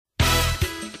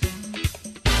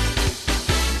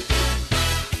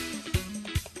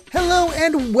Hello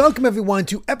and welcome everyone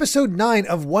to episode 9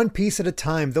 of One Piece at a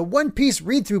Time, the One Piece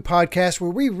read-through podcast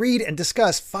where we read and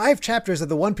discuss 5 chapters of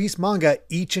the One Piece manga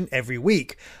each and every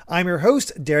week. I'm your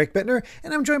host, Derek Bittner,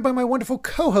 and I'm joined by my wonderful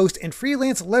co-host and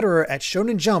freelance letterer at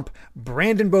Shonen Jump,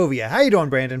 Brandon Bovia. How you doing,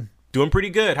 Brandon? Doing pretty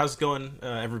good. How's it going,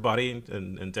 everybody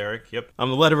and Derek? Yep, I'm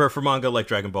the letterer for manga like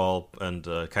Dragon Ball and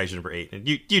Kaiju number 8, and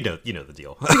you know the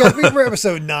deal. We're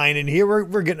episode 9 in here.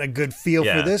 We're getting a good feel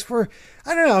for this.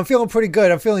 I don't know. I'm feeling pretty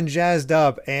good. I'm feeling jazzed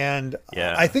up, and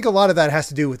I think a lot of that has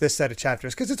to do with this set of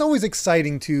chapters because it's always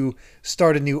exciting to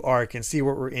start a new arc and see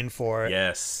what we're in for.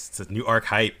 Yes, it's a new arc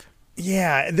hype.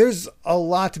 Yeah, there's a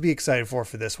lot to be excited for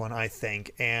this one, I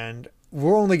think, and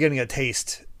we're only getting a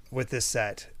taste with this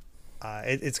set.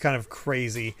 It's kind of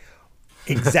crazy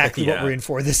exactly what we're in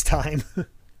for this time.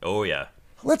 Oh, yeah.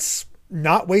 Let's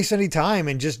not waste any time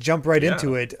and just jump right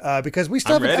into it because we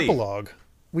still have an epilogue.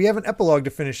 We have an epilogue to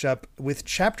finish up with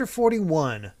Chapter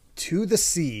 41, To the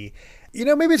Sea. You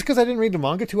know, maybe it's because I didn't read the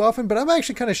manga too often, but I'm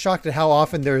actually kind of shocked at how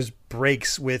often there's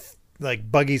breaks with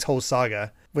like Buggy's whole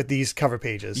saga with these cover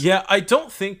pages. Yeah, I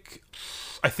think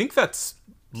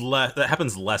that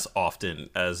happens less often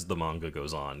as the manga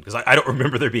goes on because I don't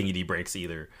remember there being any breaks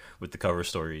either with the cover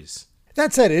stories.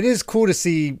 That said, it is cool to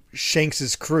see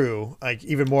Shanks's crew, like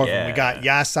even more of them. We got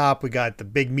Yasopp, we got the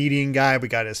big median guy, we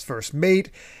got his first mate,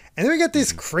 and then we got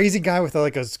this crazy guy with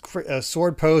like a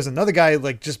sword pose, another guy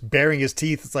like just baring his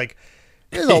teeth. It's like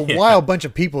there's a wild bunch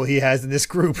of people he has in this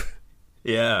group.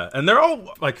 Yeah, and they're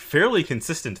all like fairly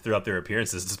consistent throughout their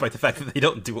appearances, despite the fact that they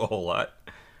don't do a whole lot.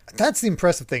 That's the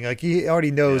impressive thing. Like he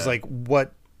already knows like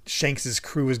what Shanks's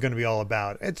crew is going to be all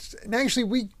about. And actually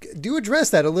we do address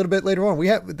that a little bit later on.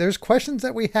 There's questions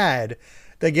that we had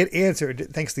that get answered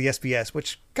thanks to the SBS,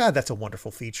 which God, that's a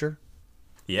wonderful feature.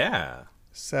 Yeah.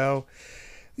 So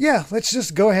yeah, let's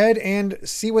just go ahead and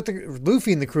see what the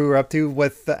Luffy and the crew are up to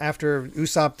with after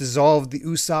Usopp dissolved the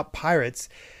Usopp pirates,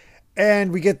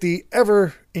 and we get the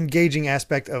ever engaging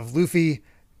aspect of Luffy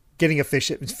getting a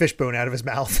fishbone out of his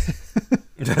mouth.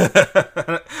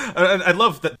 I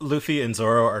love that Luffy and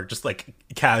Zoro are just like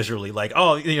casually like,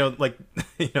 oh, you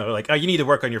need to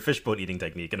work on your fishbone eating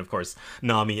technique. And of course,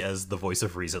 Nami as the voice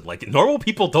of reason, like normal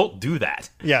people don't do that.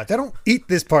 Yeah, they don't eat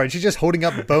this part. She's just holding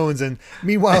up bones, and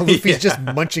meanwhile Luffy's just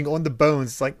munching on the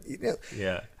bones. It's like,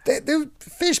 the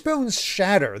fish bones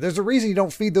shatter. There's a reason you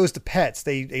don't feed those to pets.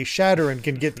 They shatter and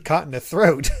can get caught in the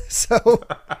throat. So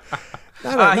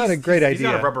not a great idea. He's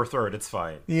got a rubber throat. It's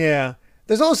fine. Yeah.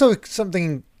 There's also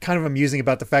something kind of amusing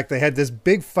about the fact they had this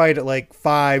big fight at like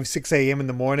 5, 6 a.m. in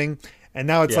the morning, and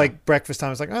now it's like breakfast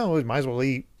time. It's like, oh, we might as well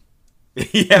eat.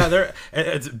 Yeah,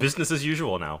 it's business as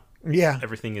usual now. Yeah.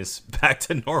 Everything is back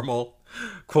to normal,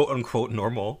 quote unquote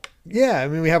normal. Yeah, I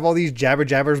mean, we have all these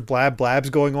jabbers, blabs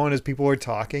going on as people are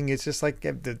talking. It's just like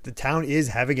the town is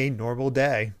having a normal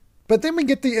day. But then we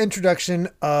get the introduction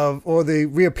the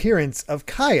reappearance of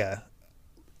Kaya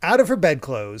out of her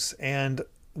bedclothes and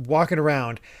walking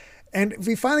around, and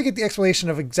we finally get the explanation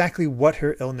of exactly what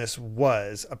her illness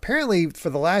was. Apparently for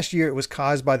the last year it was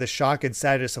caused by the shock and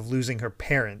sadness of losing her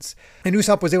parents, and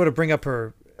Usopp was able to bring up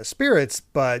her spirits,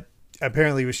 but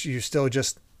apparently she was still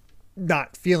just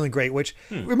not feeling great, which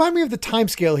remind me of the time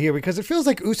scale here, because it feels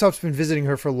like Usopp's been visiting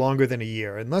her for longer than a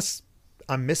year, unless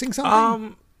I'm missing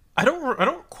something. I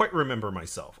don't quite remember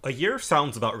myself. A year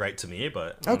sounds about right to me,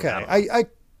 but okay, I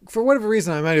for whatever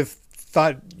reason I might have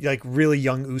thought like really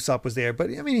young Usopp was there, but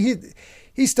I mean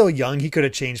he's still young. He could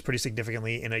have changed pretty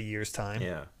significantly in a year's time.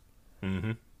 Yeah.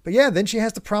 Mm-hmm. But yeah, then she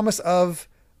has the promise of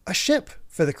a ship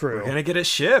for the crew. We're gonna get a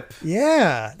ship.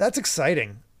 Yeah, that's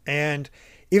exciting. And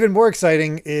even more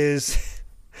exciting is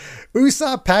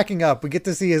Usopp packing up. We get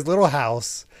to see his little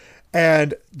house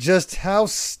and just how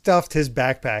stuffed his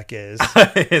backpack is.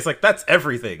 It's like, that's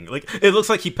everything. Like, it looks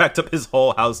like he packed up his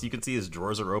whole house. You can see his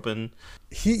drawers are open.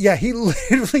 He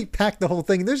literally packed the whole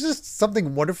thing. There's just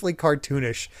something wonderfully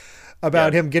cartoonish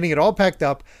about him getting it all packed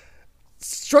up,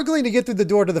 struggling to get through the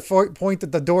door to the point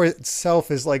that the door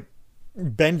itself is like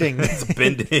bending. It's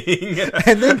bending.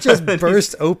 And then just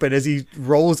bursts open as he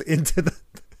rolls into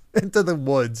the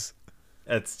woods.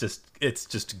 It's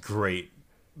just great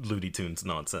Looney Tunes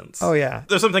nonsense. Oh yeah.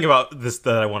 There's something about this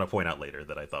that I want to point out later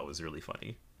that I thought was really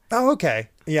funny. Oh, okay.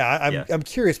 Yeah, I'm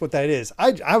curious what that is.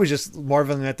 I was just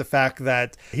marveling at the fact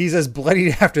that he's as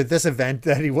bloodied after this event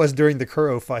that he was during the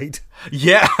Kuro fight.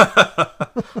 Yeah.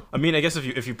 I mean, I guess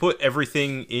if you put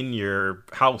everything in your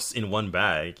house in one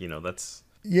bag, that's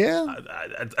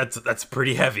that's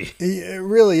pretty heavy. It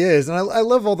really is. And I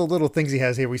love all the little things he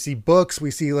has here. We see books, we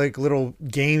see like little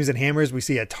games and hammers, we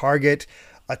see a target,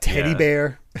 a teddy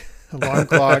bear, alarm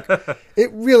clock. It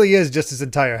really is just his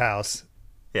entire house.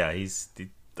 Yeah,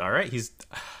 all right,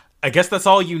 I guess that's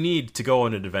all you need to go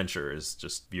on an adventure is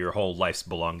just your whole life's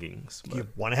belongings. But, You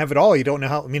want to have it all. You don't know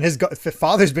how. I mean, his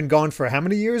father's been gone for how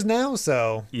many years now?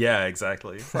 So yeah,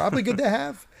 exactly. probably good to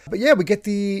have. But yeah,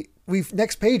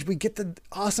 next page, we get the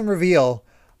awesome reveal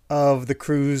of the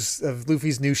crews of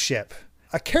Luffy's new ship,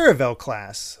 a Caravel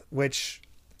class, which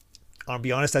I'll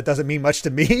be honest, that doesn't mean much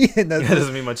to me. That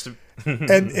doesn't mean much to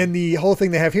and the whole thing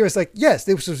they have here is like, yes,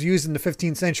 this was used in the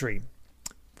 15th century.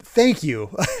 Thank you.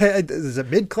 Is it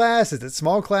mid-class? Is it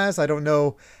small class? I don't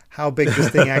know how big this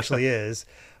thing actually is.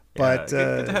 But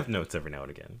good to have notes every now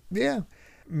and again. Yeah.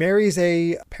 Mary's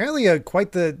apparently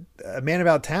quite the man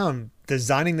about town,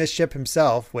 designing this ship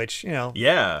himself, which,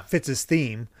 fits his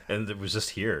theme. And it was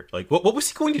just here. Like, what was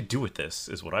he going to do with this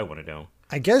is what I want to know.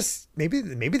 I guess maybe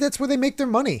that's where they make their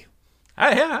money.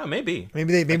 Yeah, maybe.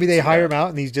 Maybe they hire him out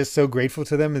and he's just so grateful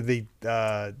to them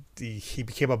that he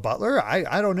became a butler.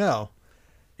 I don't know.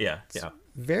 Yeah.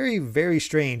 Very, very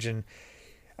strange. And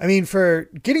I mean, for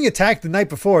getting attacked the night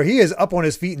before, he is up on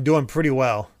his feet and doing pretty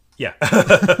well. Yeah.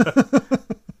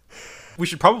 We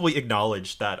should probably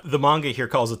acknowledge that the manga here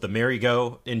calls it the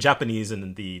Merry-Go in Japanese, and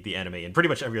in the anime and pretty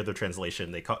much every other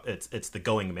translation it's the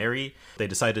Going Merry. They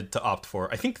decided to opt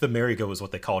for, I think the Merry-Go is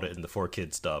what they called it in the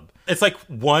 4Kids dub. It's like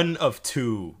one of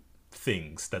two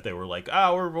things that they were like,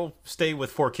 we'll stay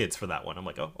with 4Kids for that one. I'm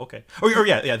like, oh, okay. Or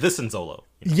yeah, this and Zolo.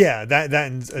 Yeah, that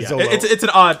and Zolo. It's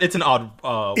an odd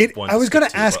one. I was going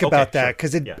to ask about that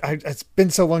because because it's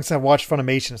been so long since I watched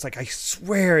Funimation. It's like, I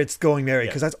swear it's Going Merry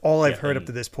because that's all I've heard up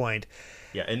to this point.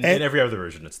 Yeah, and in every other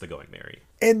version, it's the Going Merry.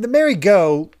 And the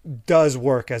Merry-Go does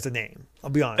work as a name. I'll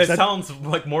be honest. It sounds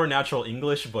like more natural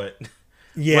English, but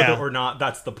whether or not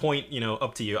that's the point,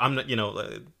 up to you. I'm not,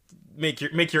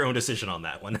 make your own decision on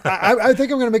that one. I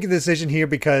think I'm going to make a decision here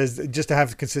because just to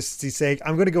have consistency's sake,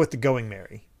 I'm going to go with the Going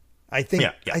Merry. I think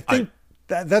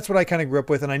that's what I kind of grew up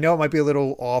with, and I know it might be a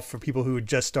little off for people who are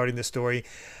just starting this story,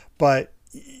 but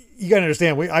you got to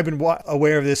understand, I've been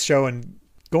aware of this show and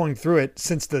going through it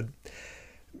since the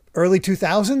early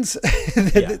 2000s.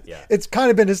 It's kind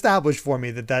of been established for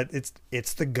me that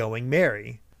it's the Going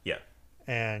Merry. Yeah.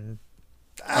 And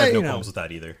I have no problems with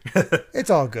that either. It's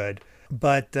all good.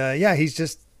 But he's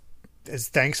just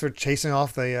thanks for chasing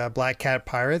off the Black Cat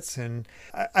pirates. And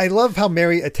I love how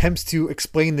Mary attempts to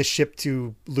explain the ship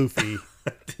to Luffy.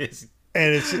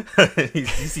 And it's he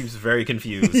seems very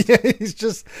confused. Yeah,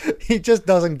 he just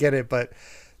doesn't get it. But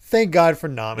thank God for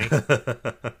Nami.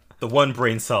 The one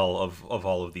brain cell of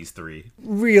all of these three.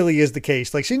 Really is the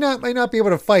case. Like, she might not be able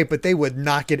to fight, but they would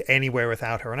not get anywhere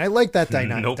without her. And I like that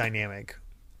dynamic.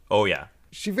 Oh, yeah.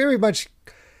 She very much,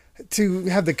 to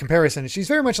have the comparison, she's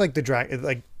very much like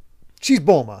she's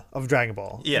Bulma of Dragon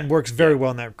Ball. Yeah. And works very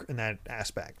well in that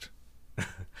aspect.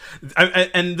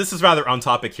 And this is rather on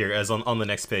topic here, as on the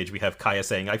next page we have Kaya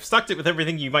saying, "I've stocked it with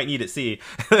everything you might need at sea."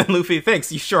 Luffy,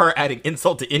 thanks, you sure are adding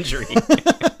insult to injury.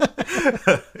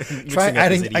 Try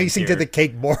adding icing to the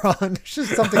cake, moron. There's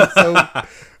just something so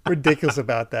ridiculous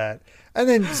about that. And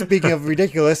then, speaking of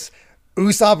ridiculous,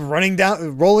 Usopp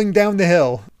rolling down the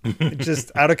hill,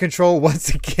 just out of control once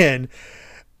again.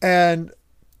 And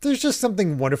there's just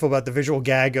something wonderful about the visual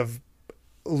gag of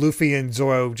Luffy and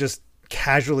Zoro just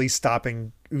casually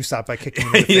stopping Usopp by kicking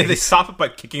him in the face. They stop it by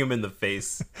kicking him in the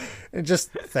face. And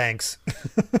just thanks.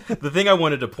 The thing I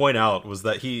wanted to point out was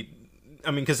that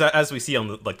because as we see on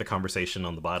the conversation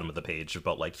on the bottom of the page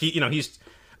about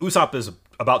Usopp is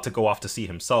about to go off to sea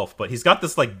himself, but he's got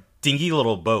this dingy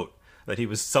little boat that he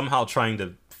was somehow trying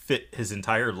to fit his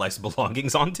entire life's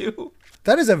belongings onto.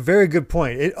 That is a very good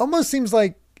point. It almost seems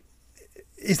like,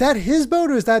 is that his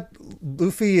boat or is that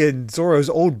Luffy and Zoro's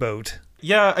old boat?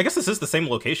 Yeah, I guess this is the same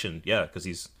location. Yeah, because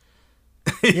he's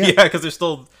because it's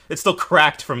still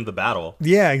cracked from the battle.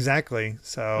 Yeah, exactly.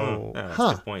 So, that's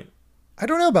a good point. I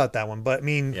don't know about that one, but I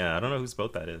mean, yeah, I don't know whose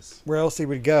boat that is. Where else he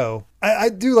would go? I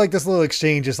do like this little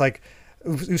exchange. It's like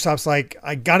Usopp's like,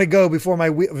 "I gotta go before my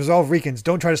resolve weakens.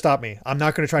 Don't try to stop me. I'm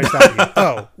not going to try to stop you."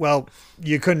 Oh, well,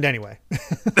 you couldn't anyway.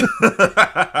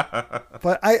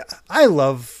 But I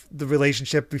love the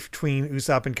relationship between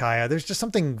Usopp and Kaya. There's just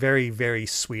something very, very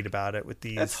sweet about it with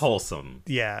these. That's wholesome.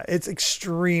 Yeah, it's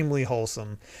extremely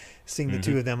wholesome seeing the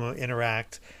two of them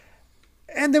interact.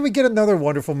 And then we get another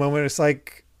wonderful moment. It's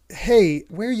like, hey,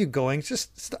 where are you going?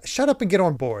 Just shut up and get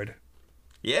on board.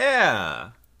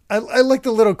 Yeah. I like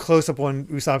the little close up on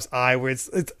Usopp's eye where it's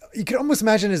you can almost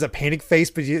imagine it as a panic face,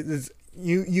 but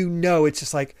you know it's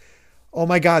just like, oh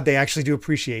my God, they actually do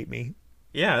appreciate me.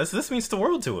 Yeah, this means the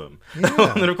world to him.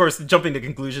 Yeah. And then, of course, jumping to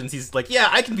conclusions, he's like, yeah,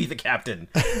 I can be the captain.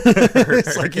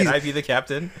 Or can I be the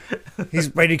captain?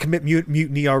 He's ready to commit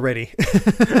mutiny already.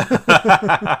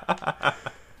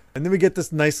 And then we get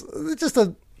this nice, just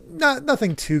a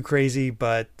nothing too crazy,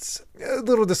 but a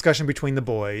little discussion between the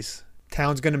boys.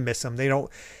 Town's gonna miss him. They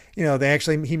don't,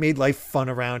 he made life fun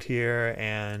around here,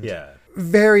 and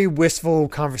very wistful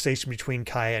conversation between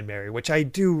Kaya and Mary, which I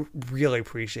do really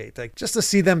appreciate. Like, just to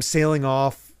see them sailing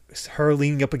off, her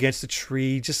leaning up against a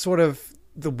tree, just sort of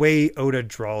the way Oda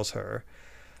draws her.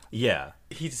 Yeah,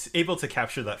 he's able to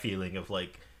capture that feeling of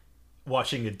like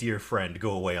watching a dear friend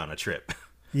go away on a trip.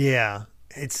 Yeah,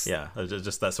 it's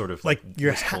just that sort of like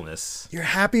wistfulness. You're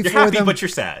happy, but you're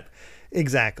sad.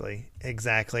 Exactly.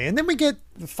 And then we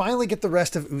finally get the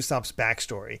rest of Usopp's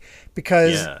backstory,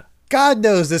 because God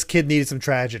knows this kid needed some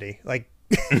tragedy. Like,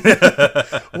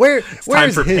 where's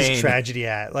his pain. tragedy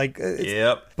at? Like,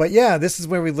 yep. But yeah, this is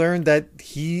where we learned that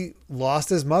he lost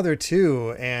his mother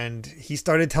too, and he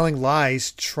started telling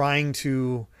lies, trying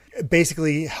to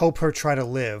basically help her try to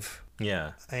live.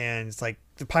 Yeah. And it's like,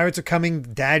 the pirates are coming.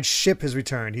 Dad's ship has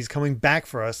returned. He's coming back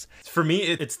for us. For me,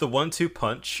 it's the 1-2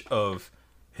 punch of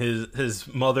his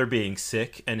mother being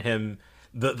sick and him,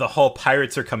 the whole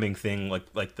pirates are coming thing.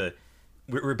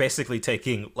 We're basically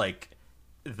taking like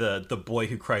the boy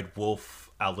who cried wolf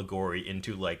allegory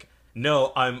into like,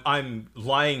 no, I'm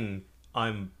lying.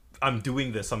 I'm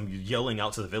doing this. I'm yelling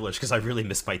out to the village because I really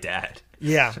miss my dad.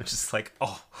 Yeah. I'm just like,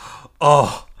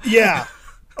 oh. Yeah.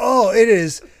 Oh, it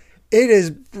is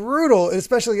brutal,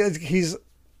 especially as he's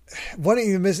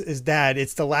wanting to miss his dad.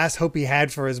 It's the last hope he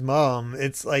had for his mom.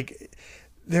 It's like,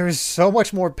 there is so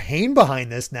much more pain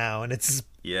behind this now, and it's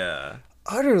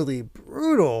utterly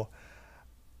brutal.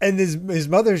 And his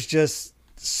mother's just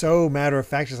so matter of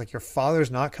fact. She's like, your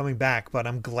father's not coming back, but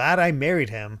I'm glad I married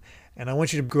him, and I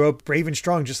want you to grow up brave and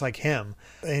strong just like him.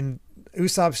 And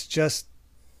Usopp's just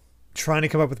trying to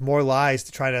come up with more lies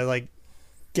to try to like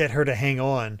get her to hang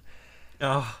on.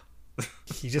 Oh.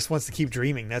 He just wants to keep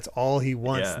dreaming. That's all he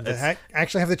wants. To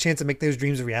actually have the chance to make those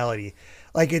dreams a reality.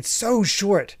 Like, it's so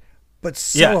short, but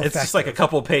so effective. It's just like a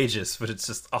couple pages, but it's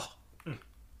just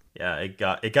it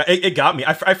got me.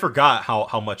 I forgot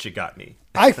how much it got me.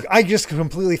 I just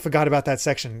completely forgot about that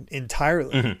section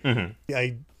entirely. Mm-hmm.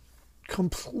 I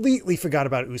completely forgot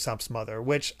about Usopp's mother,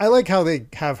 which I like how they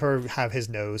have her have his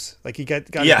nose. Like, he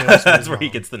got his nose that's where he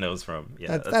gets the nose from.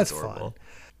 Yeah, that's adorable. Fun.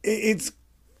 It's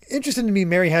interesting to me.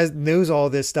 Mary knows all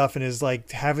this stuff and is like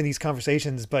having these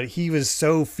conversations, but he was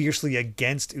so fiercely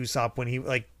against Usopp when he,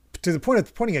 like, to the point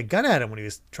of pointing a gun at him when he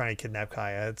was trying to kidnap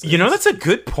Kaya. That's a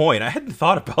good point. I hadn't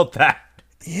thought about that.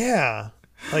 Yeah.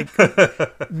 Like,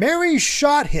 Mary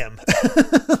shot him.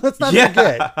 Let's not forget.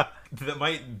 That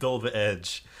might dull the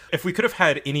edge. If we could have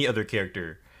had any other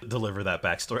character deliver that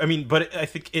backstory. I mean, but I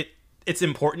think it's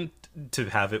important to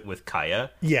have it with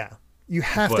Kaya. Yeah. You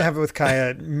have to have it with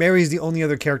Kaya. Mary's the only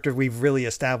other character we've really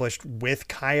established with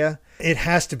Kaya. It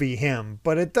has to be him,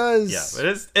 but it does.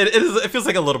 Yeah, it feels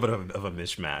like a little bit of a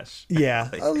mishmash. Yeah,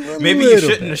 maybe you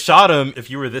shouldn't have shot him if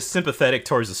you were this sympathetic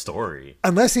towards the story.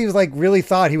 Unless he was like really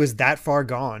thought he was that far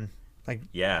gone. Like,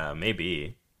 yeah,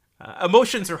 maybe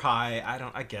emotions are high.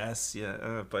 I guess,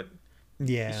 but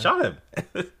yeah, you shot him.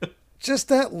 Just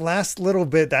that last little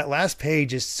bit, that last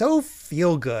page is so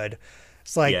feel good.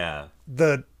 It's like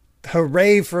the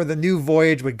hooray for the new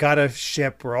voyage. We got a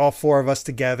ship. We're all four of us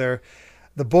together.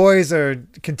 The boys are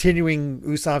continuing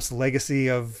Usopp's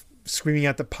legacy of screaming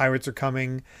out the pirates are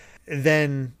coming. And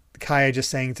then Kaya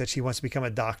just saying that she wants to become a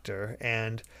doctor.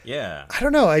 And I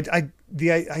don't know.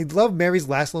 I love Mary's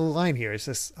last little line here. It's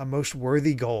just a most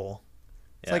worthy goal.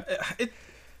 It's like, it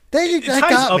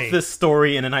ties up this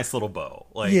story in a nice little bow.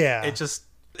 Like,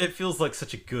 it feels like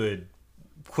such a good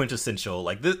quintessential,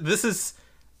 like this is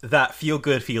that feel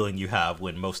good feeling you have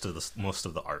when most of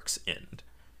the arcs end.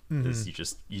 Is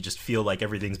you just feel like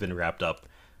everything's been wrapped up.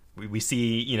 We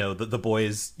see, the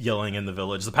boys yelling in the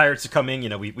village. The pirates are coming.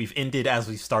 We've ended as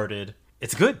we started.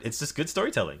 It's good. It's just good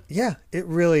storytelling. Yeah, it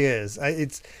really is.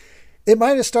 It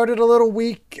might have started a little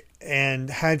weak and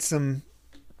had some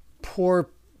poor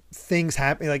things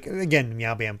happen. Like, again,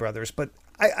 Meow Band Brothers. But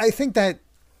I think that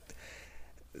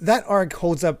arc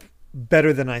holds up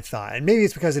better than I thought. And maybe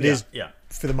it's because it is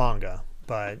for the manga.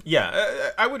 But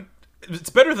I would.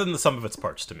 It's better than the sum of its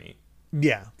parts to me.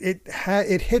 Yeah,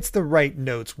 it hits the right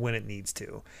notes when it needs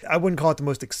to. I wouldn't call it the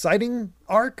most exciting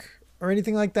arc or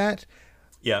anything like that.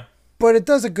 Yeah. But it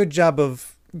does a good job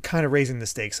of kind of raising the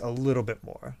stakes a little bit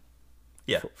more.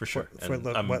 Yeah, for sure. For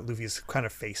what Luffy's kind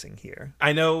of facing here.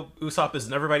 I know Usopp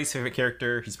isn't everybody's favorite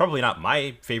character. He's probably not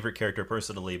my favorite character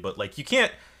personally, but like you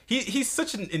can't. He's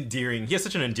such an endearing. He has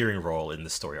such an endearing role in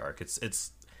this story arc.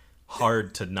 It's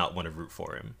hard to not want to root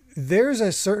for him. There's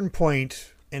a certain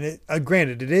point, and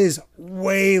granted, it is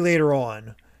way later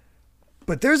on,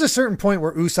 but there's a certain point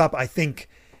where Usopp, I think,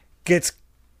 gets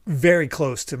very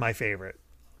close to my favorite.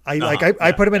 I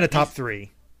Yeah, put him in yeah, a top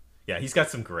 3. Yeah, he's got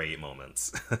some great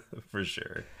moments for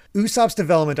sure. Usopp's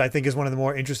development, I think, is one of the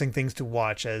more interesting things to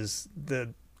watch as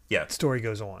the Yeah, story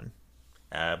goes on.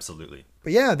 absolutely.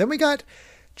 But yeah, then we got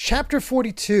chapter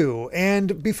 42.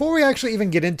 And before we actually even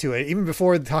get into it, even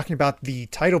before talking about the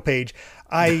title page,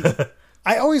 I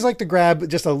always like to grab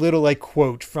just a little like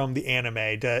quote from the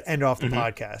anime to end off the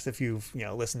podcast if you've,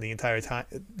 listened the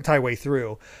entire way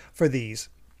through for these.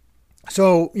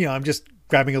 So, I'm just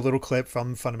grabbing a little clip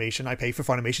from Funimation. I pay for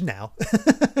Funimation now.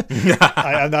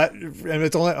 I'm not, and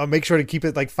it's only, I'll make sure to keep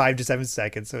it like 5 to 7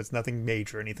 seconds, so it's nothing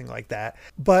major or anything like that.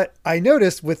 But I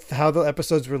noticed with how the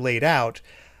episodes were laid out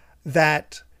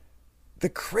that the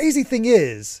crazy thing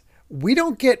is we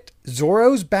don't get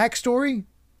Zoro's backstory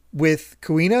with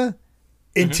Kuina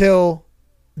until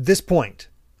this point.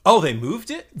 Oh, they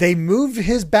moved it? They moved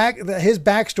his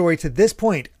backstory to this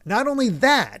point. Not only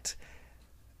that,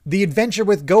 the adventure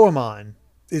with Goemon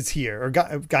is here, or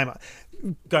Gaimon.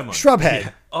 Shrubhead.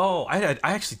 Yeah. Oh, I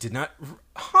actually did not.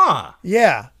 Huh.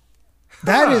 Yeah.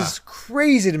 That Huh. is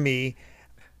crazy to me.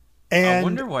 And I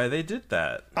wonder why they did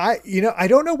that. I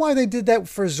don't know why they did that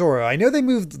for Zoro. I know they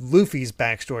moved Luffy's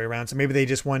backstory around, so maybe they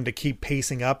just wanted to keep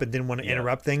pacing up and didn't want to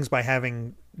interrupt things by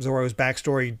having Zoro's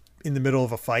backstory in the middle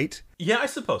of a fight. Yeah, I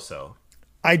suppose so.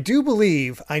 I do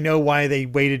believe I know why they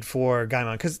waited for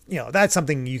Gaimon, because that's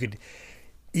something you could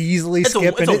easily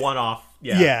skip. It's a one-off.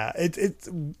 Yeah. Yeah, it's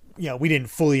we didn't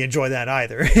fully enjoy that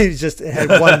either. It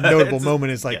had one notable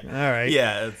moment. It's like, all right,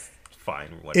 yeah, it's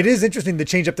fine. Whatever. It is interesting to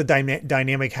change up the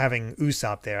dynamic having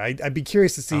Usopp there. I'd be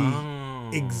curious to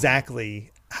see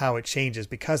exactly how it changes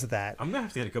because of that. I'm gonna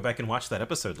have to go back and watch that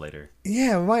episode later.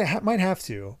 Yeah, might have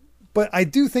to. But I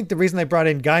do think the reason I brought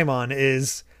in Gaimon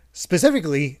is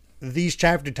specifically these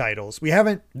chapter titles. We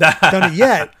haven't done it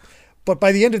yet, but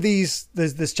by the end of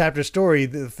this chapter story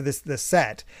for this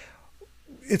set,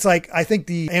 it's like I think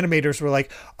the animators were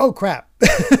like, "Oh crap,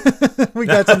 we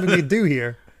got something to do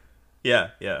here."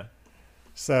 Yeah, yeah.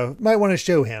 So might want to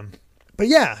show him. But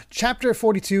yeah, chapter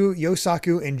 42,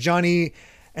 Yosaku and Johnny,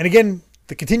 and again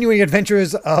the continuing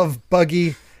adventures of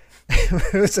Buggy.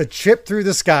 It was a trip through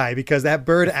the sky because that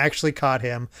bird actually caught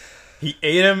him. He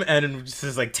ate him and it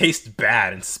just like tastes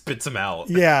bad and spits him out.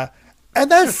 Yeah.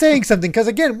 And that's saying something because,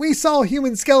 again, we saw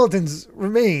human skeletons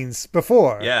remains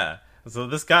before. Yeah. So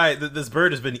this guy, this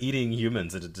bird has been eating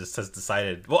humans and it just has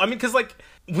decided. Well, I mean, because like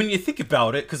when you think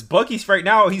about it, because Buggy's right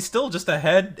now, he's still just a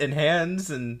head and hands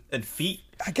and feet.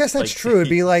 I guess that's true. It'd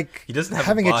be like he doesn't have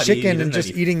having a body, chicken and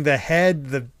just eating the head,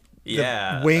 the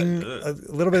wing, a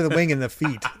little bit of the wing and the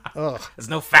feet. Ugh. There's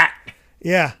no fat.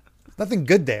 Yeah. Nothing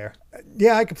good there.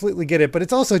 Yeah, I completely get it, but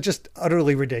it's also just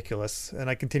utterly ridiculous, and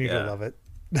I continue to love it.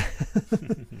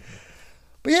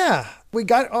 But yeah, we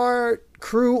got our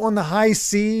crew on the high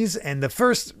seas, and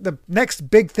the next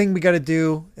big thing we got to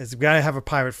do is we got to have a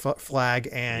pirate flag,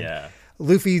 and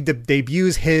Luffy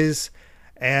debuts his,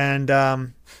 and I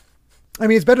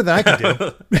mean, it's better than I could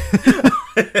do.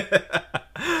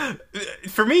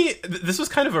 For me, this was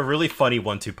kind of a really funny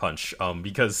 1-2 punch,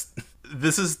 because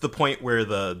this is the point where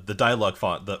the dialogue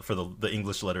font for the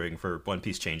English lettering for One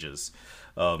Piece changes.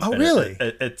 Oh, really?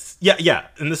 It's yeah,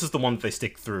 and this is the one that they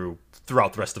stick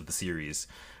throughout the rest of the series.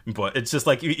 But it's just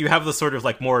like you have the sort of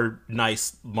like more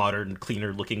nice, modern,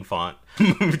 cleaner looking font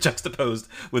juxtaposed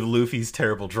with Luffy's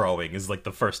terrible drawing is like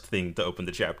the first thing to open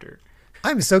the chapter.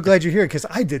 I'm so glad you're here because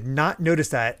I did not notice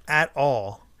that at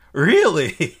all.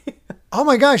 Really? Oh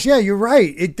my gosh, yeah, you're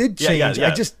right. It did change.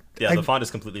 Yeah. The font is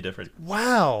completely different.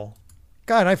 Wow.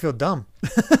 God, I feel dumb.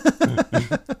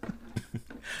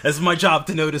 It's my job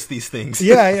to notice these things.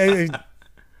 Yeah,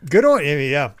 good on you.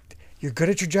 Yeah, you're good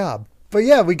at your job. But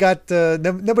yeah, we got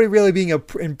nobody really being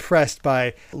impressed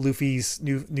by Luffy's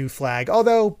new flag.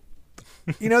 Although,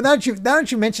 now that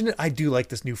you mention it, I do like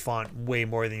this new font way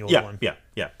more than the old one.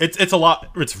 Yeah. It's a lot.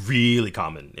 It's really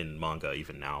common in manga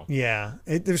even now. Yeah,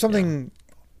 there's something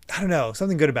I don't know,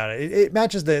 something good about it. It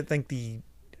matches I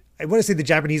want to say the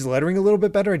Japanese lettering a little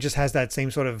bit better. It just has that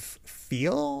same sort of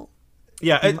feel.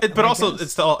 Yeah, but also it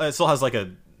still has like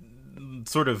a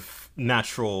sort of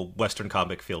natural Western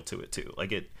comic feel to it too.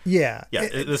 Like it. Yeah.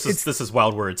 This is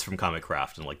Wild Words from Comic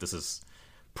Craft, and like this is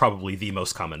probably the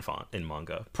most common font in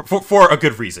manga for a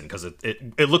good reason because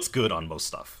it looks good on most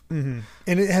stuff. Mm-hmm.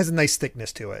 And it has a nice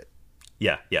thickness to it.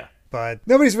 Yeah. But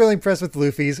nobody's really impressed with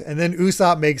Luffy's, and then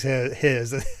Usopp makes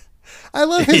his. I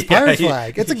love his pirate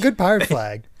flag. It's a good pirate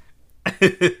flag.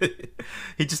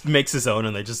 He just makes his own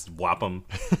and they just whop him.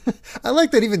 I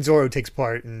like that even Zoro takes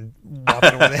part in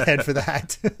whopping him on the head for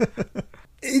that.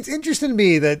 It's interesting to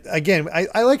me that, again,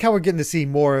 I like how we're getting to see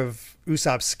more of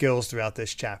Usopp's skills throughout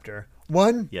this chapter.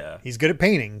 One, Yeah. he's good at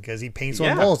painting because he paints on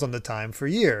Yeah. walls on the time for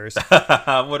years.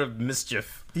 What a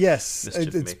mischief. Yes,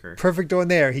 Mischief it's maker. perfect on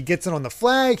there. He gets it on the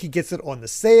flag, he gets it on the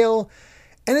sail.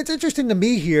 And it's interesting to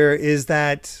me here is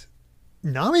that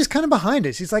Nami's kind of behind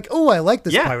it. She's like, oh, I like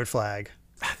this Yeah. pirate flag.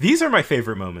 These are my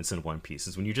favorite moments in One Piece,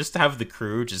 is when you just have the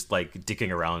crew just like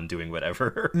dicking around doing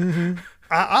whatever.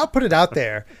 I'll put it out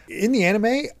there. In the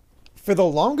anime, for the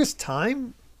longest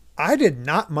time, I did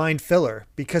not mind filler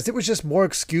because it was just more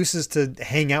excuses to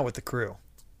hang out with the crew.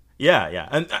 Yeah.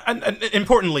 And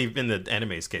importantly, in the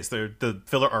anime's case, the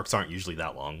filler arcs aren't usually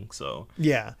that long. So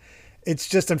Yeah. It's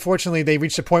just, unfortunately, they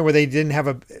reached a point where they didn't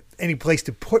have any place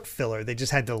to put filler. They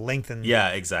just had to lengthen. yeah,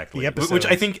 exactly. The episodes. Which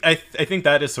I think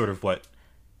that is sort of what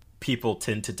people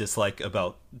tend to dislike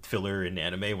about filler in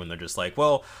anime, when they're just like,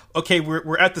 well, okay,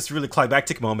 we're at this really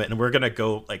climactic moment and we're gonna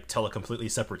go like tell a completely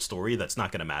separate story that's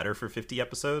not gonna matter for 50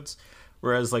 episodes,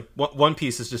 whereas like One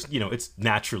Piece is just, it's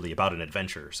naturally about an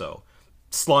adventure, so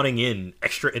slotting in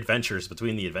extra adventures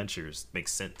between the adventures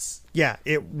makes sense. Yeah,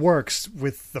 it works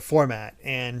with the format.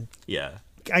 And Yeah.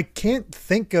 I can't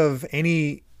think of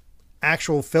any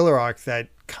actual filler arc that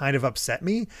kind of upset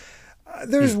me.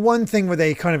 There's one thing where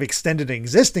they kind of extended an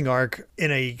existing arc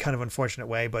in a kind of unfortunate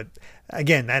way, but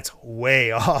again, that's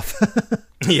way off.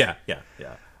 Yeah.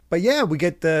 But yeah, we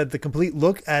get the complete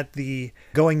look at the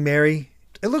Going Merry.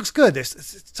 It looks good.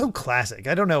 It's so classic.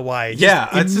 I don't know why. It It's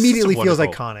just immediately so feels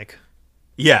wonderful. iconic.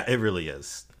 Yeah, it really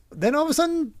is. Then all of a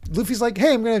sudden, Luffy's like,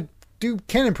 hey, I'm going to do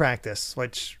cannon practice,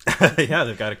 which, Yeah,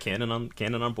 they've got a cannon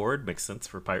on board. Makes sense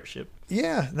for a pirate ship.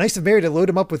 yeah, nice of Merry to load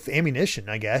him up with ammunition,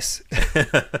 I guess.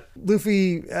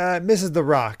 Luffy misses the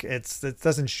rock. It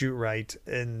doesn't shoot right,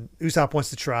 and Usopp wants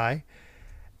to try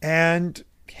and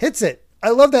hits it. I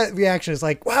love that reaction. It's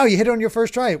like, wow, you hit it on your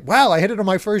first try. Wow, I hit it on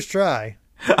my first try.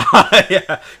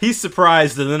 Yeah, he's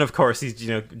surprised, and then of course he's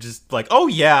just like, oh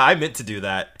yeah, I meant to do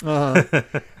that.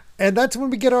 And that's when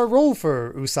we get our role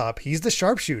for Usopp. He's the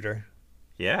sharpshooter,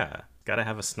 Yeah, gotta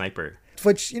have a sniper.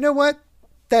 which, you know what?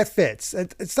 That fits.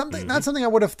 It's something, not something I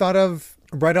would have thought of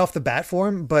right off the bat for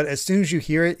him, but as soon as you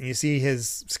hear it and you see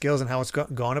his skills and how it's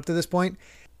gone up to this point,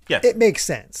 Yeah, it makes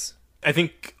sense. I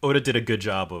think Oda did a good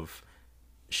job of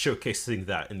showcasing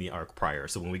that in the arc prior.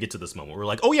 So when we get to this moment, we're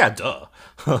like, oh yeah, duh.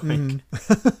 Like,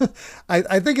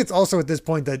 I think it's also at this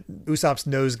point that Usopp's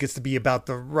nose gets to be about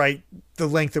the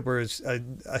length that we're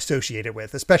associated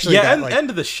with, especially yeah, that, and, like, and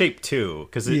the shape too,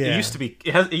 because it Yeah. used to be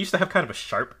it used to have kind of a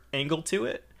sharp angle to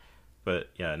it, but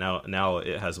yeah, now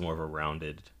it has more of a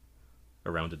rounded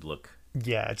look.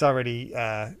 yeah, it's already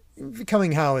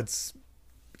becoming how is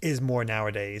more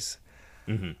nowadays.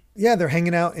 Yeah, they're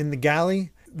hanging out in the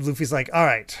galley. Luffy's like, all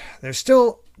right, there's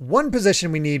still one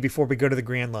position we need before we go to the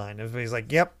Grand Line. Everybody's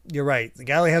like, yep, you're right. The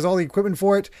galley has all the equipment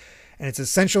for it, and it's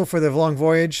essential for the long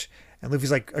voyage. And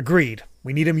Luffy's like, agreed.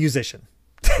 We need a musician.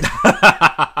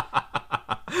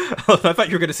 I thought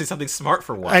you were going to say something smart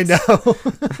for once. I know.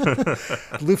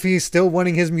 Luffy's still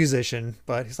wanting his musician,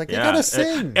 but he's like, you gotta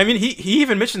sing. I mean, he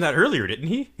even mentioned that earlier, didn't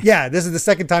he? Yeah, this is the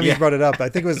second time he's Yeah. brought it up. I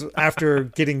think it was after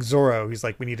getting Zoro. He's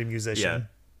like, we need a musician.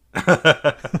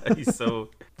 Yeah. He's so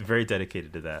very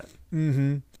dedicated to that.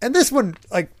 And this one,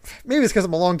 like, maybe it's because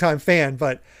I'm a longtime fan,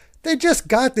 but they just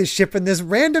got this ship and this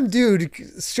random dude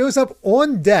shows up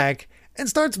on deck and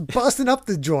starts busting up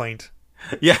the joint.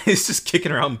 Yeah, he's just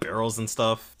kicking around barrels and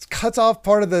stuff. Cuts off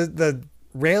part of the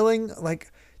railing.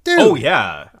 Like, dude. Oh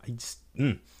yeah, It's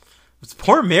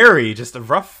poor Mary, just a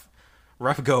rough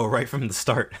go right from the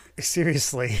start.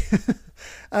 Seriously.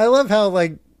 I love how,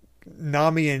 like,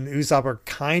 Nami and Usopp are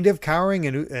kind of cowering,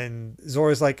 and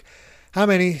Zoro's like, how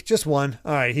many? Just one.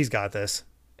 All right, he's got this.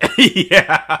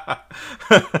 Yeah.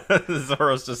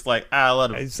 Zoro's just like,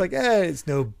 let him. It's like, it's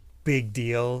no big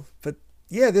deal. But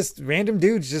yeah, this random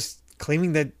dude's just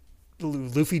claiming that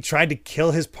Luffy tried to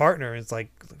kill his partner. It's like,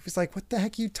 Luffy's like, what the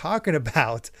heck are you talking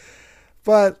about?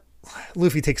 But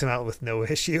Luffy takes him out with no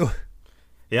issue.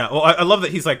 Yeah, well, I love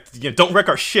that he's like, don't wreck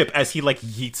our ship, as he like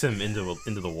yeets him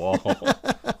into the wall.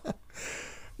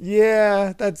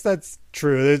 Yeah, that's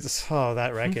true.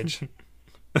 That wreckage.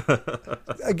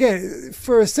 Again,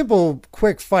 for a simple,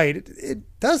 quick fight, it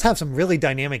does have some really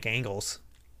dynamic angles.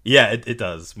 Yeah, it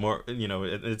does. More,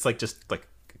 it's like just like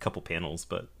a couple panels,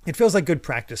 but It feels like good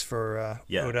practice for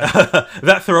yeah. Oda.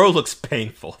 That throw looks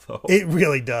painful, though. It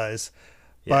really does.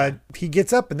 Yeah. But he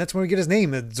gets up, and that's when we get his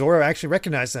name. And Zoro actually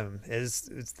recognizes him.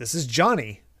 This is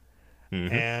Johnny.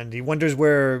 And he wonders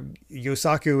where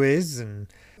Yosaku is, and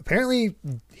apparently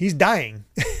he's dying,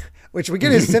 which we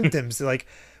get his symptoms,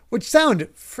 which sound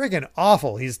friggin'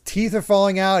 awful. His teeth are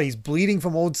falling out. He's bleeding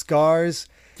from old scars.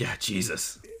 Yeah,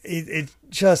 Jesus. it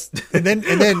just and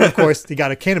then of course he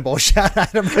got a cannonball shot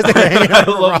at him because they were hanging on I a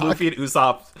love rock. Luffy and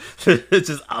Usopp. It's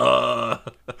just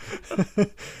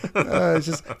It's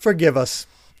just forgive us.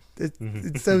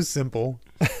 It's so simple.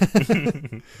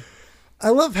 I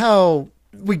love how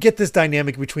we get this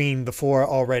dynamic between the four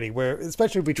already, where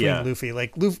especially between Luffy,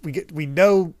 like we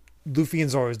know Luffy and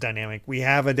Zoro's dynamic. We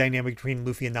have a dynamic between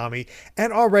Luffy and Nami,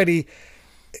 and already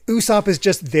Usopp is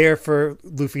just there for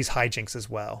Luffy's hijinks as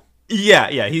well.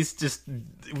 Yeah, he's just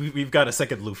we've got a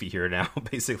second Luffy here now.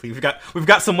 Basically, we've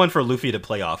got someone for Luffy to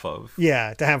play off of.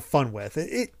 Yeah, to have fun with.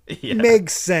 It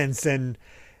makes sense, and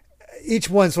each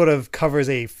one sort of covers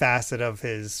a facet of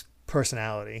his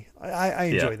personality. I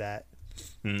enjoy that.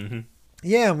 Mm-hmm.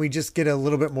 Yeah, and we just get a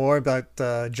little bit more about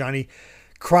Johnny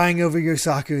crying over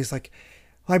Yosaku. He's like,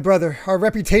 "My brother, our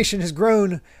reputation has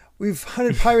grown. We've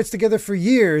hunted pirates together for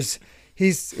years.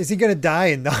 Is he gonna die?"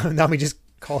 And Nami just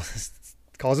calls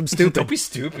him stupid. Don't be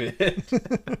stupid.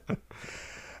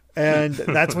 And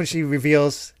that's when she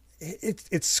reveals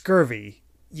it's scurvy.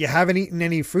 You haven't eaten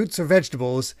any fruits or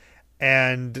vegetables,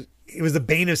 and it was the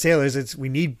bane of sailors. We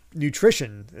need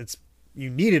nutrition.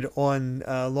 You need it on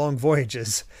long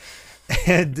voyages,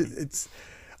 and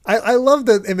I love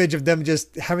the image of them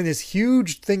just having this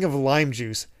huge thing of lime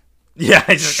juice. Yeah,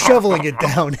 just shoveling it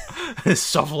down.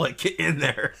 Shovel it, get in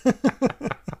there.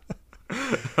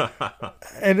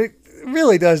 And it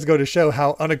really does go to show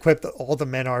how unequipped all the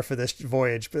men are for this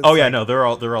voyage. But no, they're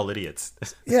all idiots.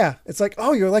 Yeah, it's like,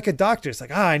 oh, you're like a doctor. It's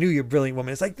like, I knew you're a brilliant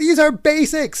woman. It's like, these are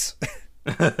basics.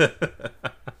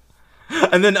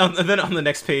 And then on the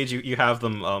next page, you have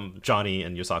them, Johnny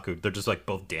and Yosaku. They're just like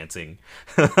both dancing,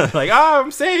 like,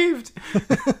 I'm saved.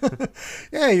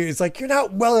 Yeah, it's like you're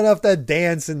not well enough to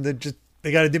dance, and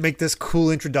they got to make this cool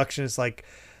introduction. It's like,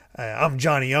 I'm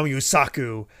Johnny, I'm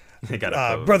Yosaku.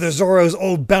 Brother Zoro's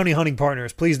old bounty hunting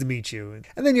partners, pleased to meet you.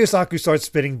 And then Yosaku starts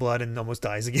spitting blood and almost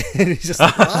dies again. He's just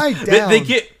like, lie down. They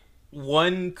get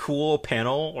one cool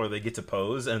panel, or they get to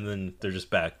pose, and then they're just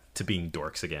back to being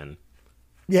dorks again.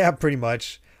 Yeah, pretty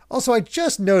much. Also, I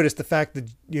just noticed the fact that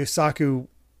Yosaku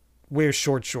wears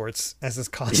short shorts as his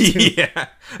costume. Yeah,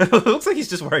 it looks like he's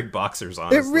just wearing boxers,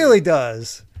 honestly. It really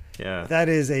does. Yeah, that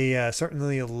is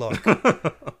certainly a look.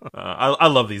 I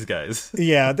love these guys.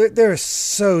 Yeah, they're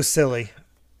so silly,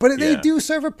 but they do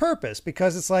serve a purpose,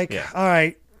 because it's like, all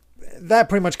right, that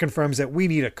pretty much confirms that we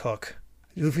need a cook.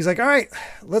 Luffy's like, all right,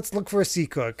 let's look for a sea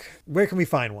cook. Where can we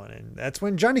find one? And that's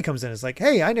when Johnny comes in. It's like,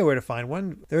 hey, I know where to find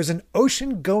one. There's an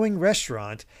ocean-going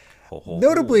restaurant.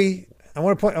 Notably, I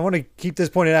want to keep this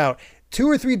pointed out. 2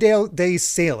 or 3 days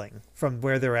sailing from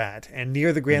where they're at, and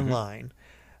near the Grand Line.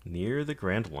 Near the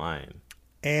Grand Line.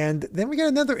 And then we get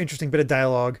another interesting bit of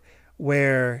dialogue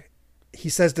where he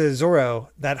says to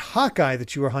Zoro, that Hawkeye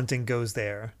that you were hunting goes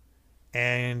there.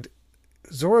 And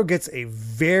Zoro gets a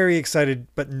very excited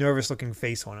but nervous looking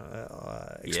face on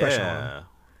expression on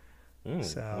him.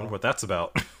 So, I wonder what that's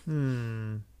about.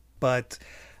 But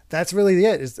that's really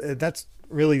it. That's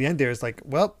really the end there. It's like,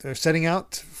 well, they're setting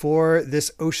out for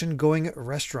this ocean-going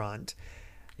restaurant.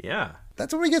 Yeah.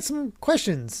 That's when we get some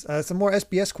questions, some more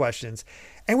SBS questions.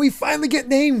 And we finally get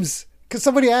names, because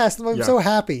somebody asked them. I'm so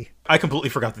happy. I completely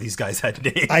forgot that these guys had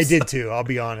names. I did too, I'll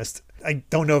be honest. I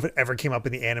don't know if it ever came up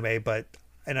in the anime, but...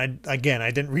 And I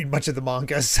didn't read much of the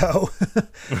manga, so...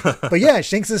 But yeah,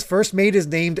 Shanks' first mate is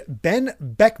named Ben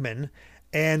Beckman,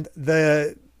 and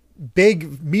the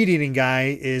big meat-eating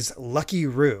guy is Lucky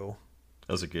Roo.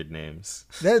 Those are good names.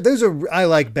 I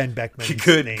like Ben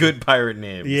Beckman's name. Good pirate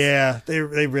names. Yeah, they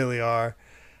really are.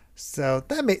 So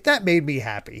that made me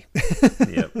happy.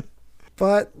 Yep.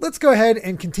 But let's go ahead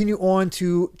and continue on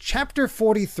to Chapter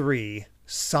 43,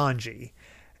 Sanji.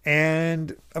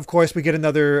 And, of course, we get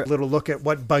another little look at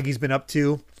what Buggy's been up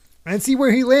to and see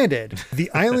where he landed. The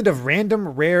Island of Random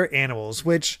Rare Animals,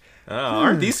 which...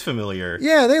 aren't these familiar?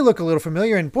 Yeah, they look a little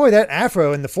familiar. And, boy, that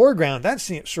afro in the foreground, that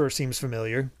sure seems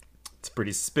familiar. It's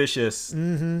pretty suspicious.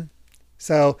 Mm-hmm.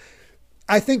 So,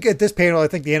 I think at this panel,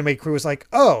 the anime crew was like,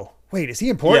 oh, wait, is he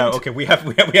important? Yeah, okay, we have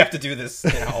to do this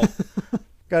now.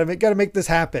 Gotta make this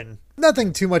happen.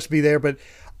 Nothing too much to be there, but...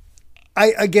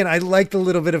 I like the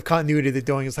little bit of continuity they're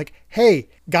doing. It's like, hey,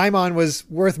 Gaimon was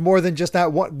worth more than just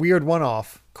that weird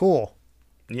one-off. Cool.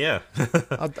 Yeah.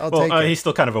 I'll take it. He's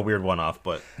still kind of a weird one-off,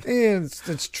 but...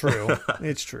 It's true.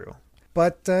 It's true.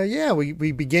 But,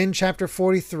 we begin Chapter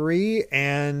 43,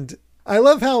 and I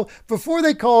love how before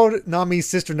they called Nami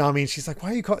Sister Nami, and she's like,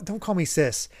 why don't call me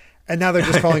sis? And now they're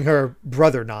just calling her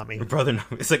Brother Nami. Brother Nami.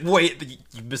 It's like, wait,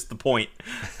 you missed the point.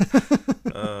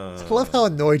 I love how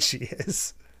annoyed she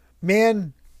is.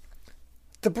 Man,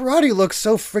 the Barati looks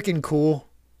so freaking cool.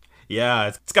 Yeah,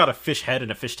 it's got a fish head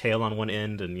and a fish tail on one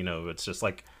end, and it's just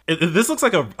like this looks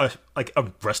like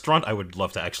a restaurant I would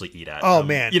love to actually eat at. Oh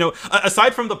man,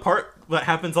 aside from the part that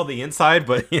happens on the inside,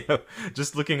 but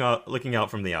just looking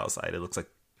out from the outside, it looks like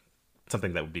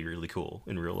something that would be really cool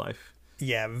in real life.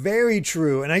 Yeah, very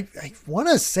true. And I want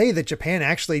to say that Japan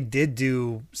actually did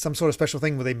do some sort of special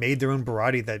thing where they made their own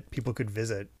Barati that people could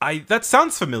visit. That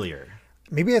sounds familiar.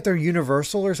 Maybe at their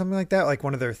Universal or something like that, like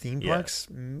one of their theme parks.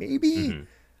 Maybe.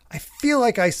 I feel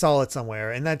like I saw it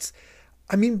somewhere, and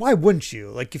why wouldn't you?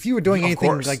 Like, if you were doing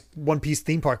anything like One Piece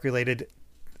theme park related,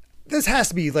 this has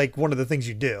to be like one of the things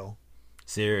you do.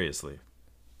 Seriously.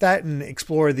 That and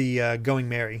explore the Going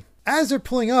Merry. As they're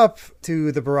pulling up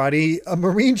to the Barati, a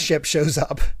marine ship shows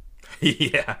up.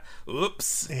 Yeah.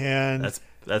 Oops. And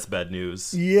that's bad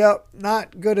news. Yep,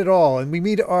 not good at all. And we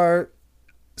meet our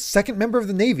second member of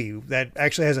the Navy that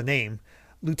actually has a name.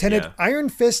 Lieutenant Iron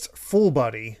Fist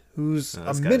Fullbody, who's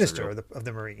a minister of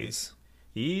the Marines.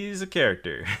 He's a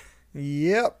character.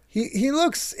 Yep. He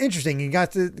looks interesting. He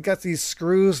got these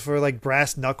screws for like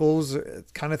brass knuckles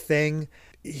kind of thing.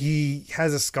 He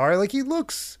has a scar. Like, he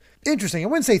looks interesting. I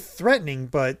wouldn't say threatening,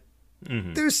 but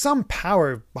there's some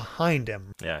power behind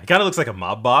him. Yeah, he kind of looks like a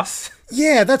mob boss.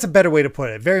 Yeah, that's a better way to put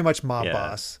it. Very much mob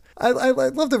boss. I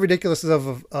love the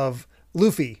ridiculousness of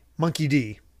Luffy, Monkey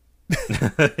D.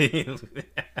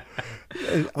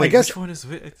 I guess which one is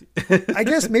I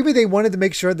guess maybe they wanted to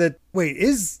make sure that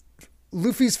is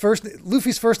Luffy's first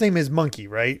name is Monkey,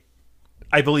 right?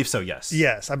 I believe so, yes.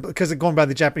 Yes, because going by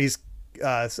the Japanese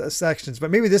sections,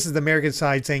 but maybe this is the American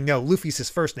side saying no, Luffy's his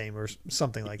first name or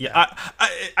something like that.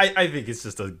 I think it's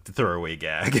just a throwaway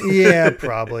gag. Yeah,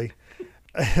 probably.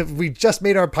 We just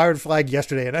made our pirate flag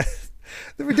yesterday, and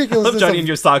the ridiculousness I love Johnny and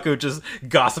Yosaku just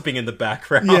gossiping in the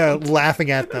background. Yeah, laughing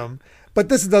at them. But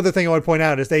this is the other thing I want to point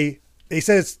out is they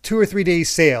said it's 2 or 3 days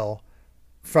sail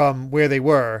from where they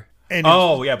were. And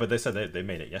but they said they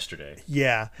made it yesterday.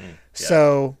 Yeah.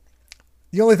 So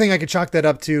the only thing I could chalk that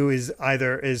up to is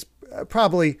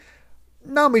probably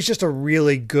Nami's just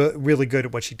really good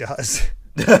at what she does.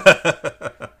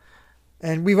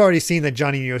 And we've already seen that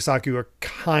Johnny and Yosaku are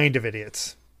kind of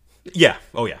idiots. Yeah.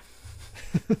 Oh, yeah.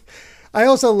 I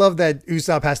also love that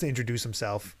Usopp has to introduce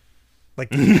himself.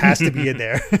 Like, he has to be in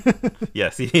there.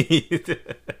 Yes.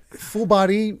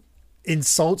 Fullbody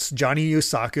insults Johnny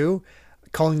Yosaku,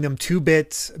 calling them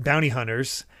 2-bit bounty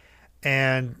hunters,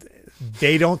 and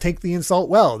they don't take the insult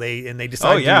well. They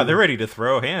decide. Oh yeah, they're ready to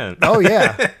throw a hand. Oh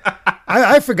yeah,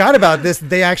 I forgot about this.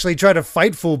 They actually try to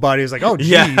fight Fullbody. It's like, oh geez.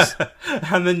 Yeah.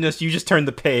 And then you just turn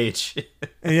the page.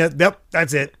 And yep,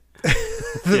 that's it.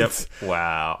 Yep.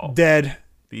 Wow. Dead.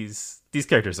 These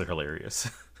characters are hilarious.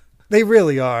 They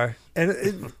really are.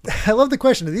 And I love the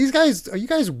question. Are you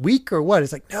guys weak or what?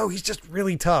 It's like, no, he's just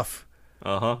really tough.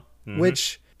 Uh-huh. Mm-hmm.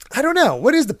 Which, I don't know.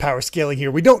 What is the power scaling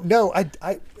here? We don't know.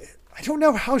 I don't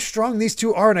know how strong these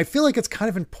two are, and I feel like it's kind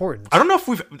of important. I don't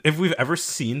know if we've ever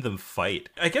seen them fight.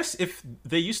 I guess if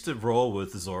they used to roll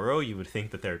with Zoro, you would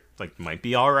think that they're might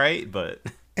be all right, but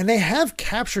and they have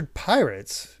captured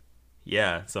pirates.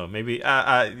 Yeah, so maybe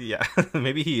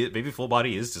maybe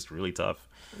Fullbody is just really tough.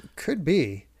 Could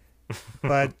be.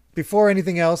 But before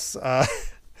anything else,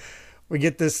 we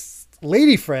get this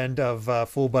lady friend of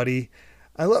Fullbody.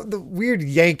 I love the weird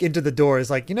yank into the door.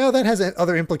 Is like, that has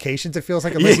other implications. It feels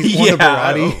like unless he's on the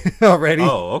Barati already.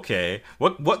 Oh, okay.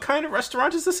 What kind of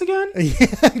restaurant is this again?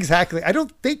 Yeah, exactly. I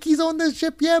don't think he's on the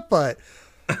ship yet, but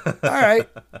all right.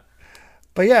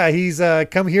 But yeah, he's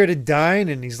come here to dine,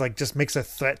 and he's like, just makes a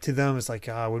threat to them. It's like,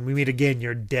 when we meet again,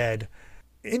 you're dead.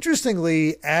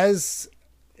 Interestingly, as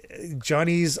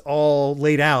Johnny's all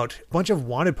laid out, a bunch of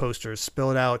wanted posters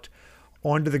spilled out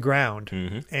onto the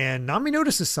ground, and Nami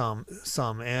notices some,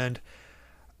 and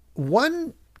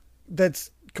one that's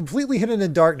completely hidden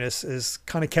in darkness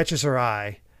kind of catches her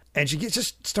eye, and she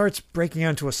just starts breaking out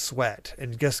into a sweat,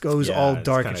 and just goes all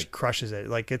dark, and she crushes it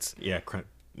like it's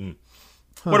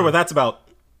Wonder what that's about.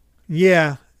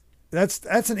 Yeah,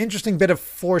 that's an interesting bit of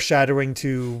foreshadowing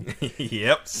to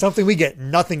yep, something we get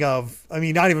nothing of. I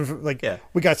mean, not even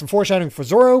we got some foreshadowing for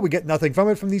Zoro. We get nothing from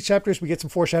it from these chapters. We get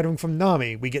some foreshadowing from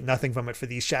Nami. We get nothing from it for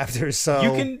these chapters. So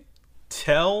you can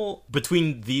tell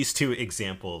between these two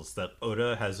examples that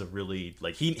Oda has a really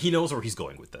he knows where he's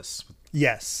going with this.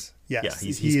 Yes. Yeah,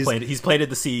 he's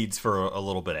planted the seeds for a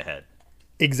little bit ahead.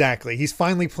 Exactly. He's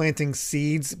finally planting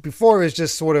seeds. Before it was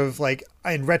just sort of like,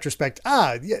 in retrospect,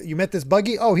 you met this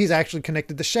Buggy? Oh, he's actually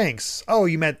connected to Shanks. Oh,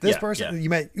 you met this person? Yeah. You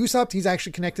met Usopp? He's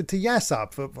actually connected to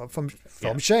Yasopp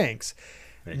from Shanks.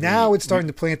 Now it's starting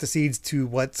to plant the seeds to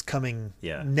what's coming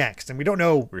next. And we don't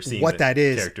know what that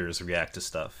is. Characters react to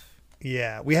stuff.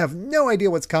 Yeah, we have no idea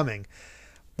what's coming.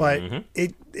 But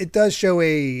it does show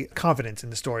a confidence in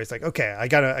the story. It's like, okay, I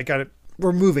gotta,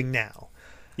 we're moving now.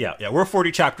 Yeah. We're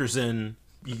 40 chapters in.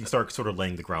 You can start sort of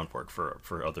laying the groundwork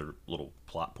for other little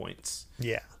plot points.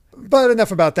 Yeah. But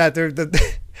enough about that.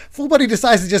 Full Buddy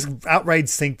decides to just outright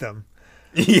sink them.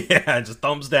 Yeah, just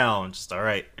thumbs down. Just all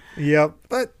right. Yep.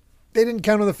 But they didn't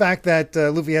count on the fact that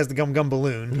Luffy has the Gum Gum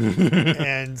balloon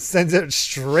and sends it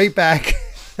straight back.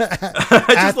 I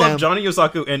just love Johnny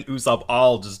Yosaku and Usopp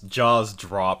all just jaws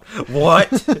dropped.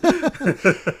 What?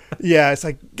 Yeah, it's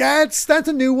like, that's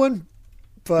a new one.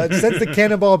 But sends the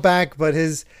cannonball back, but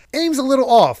his aim's a little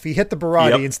off. He hit the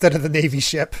Barati instead of the Navy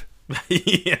ship.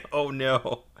 Yeah. Oh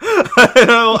no.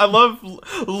 I love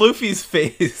Luffy's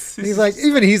face. He's like,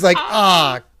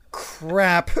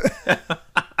 crap.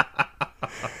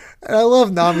 And I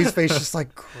love Nami's face, just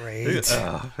like, great.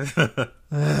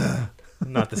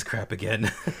 Not this crap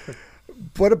again.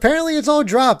 But apparently it's all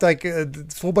dropped. Like,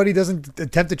 Full Buddy doesn't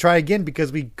attempt to try again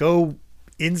because we go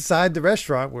inside the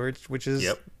restaurant which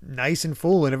is nice and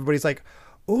full, and everybody's like,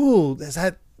 "Ooh, is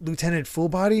that Lieutenant Full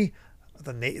Body,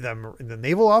 the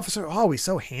naval officer? Oh, he's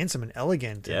so handsome and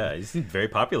elegant." Yeah, he's very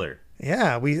popular.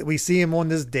 Yeah, we see him on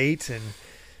this date, and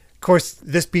of course,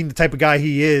 this being the type of guy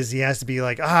he is, he has to be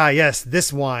like, yes,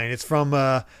 this wine, it's from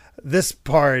this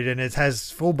part, and it has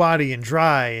full body and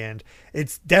dry, and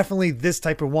it's definitely this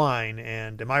type of wine.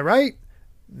 And am I right?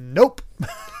 Nope.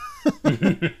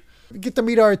 We get to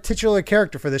meet our titular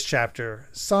character for this chapter,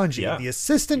 Sanji, the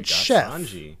assistant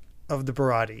chef of the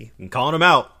Barati. And calling him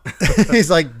out. He's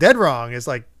like, dead wrong. It's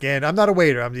like, and I'm not a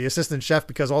waiter. I'm the assistant chef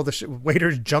because all the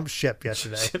waiters jumped ship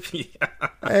yesterday.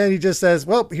 And he just says,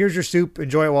 well, here's your soup.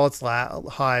 Enjoy it while it's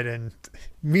hot. And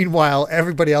meanwhile,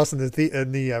 everybody else in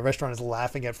the restaurant is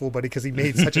laughing at Full Buddy because he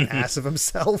made such an ass of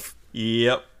himself.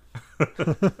 Yep.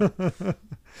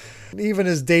 Even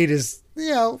his date is,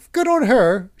 good on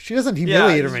her. She doesn't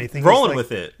humiliate him or anything. Rolling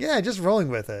with it. Yeah, just rolling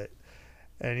with it.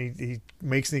 And he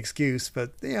makes an excuse,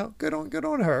 but good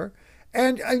on her.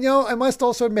 And I must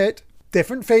also admit,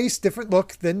 different face, different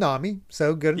look than Nami.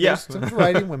 So good. There's some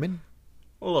variety in women.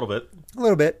 A little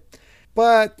bit.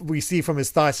 But we see from his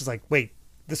thoughts, it's like, wait,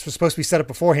 this was supposed to be set up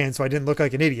beforehand, so I didn't look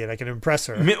like an idiot. I can impress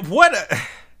her. What?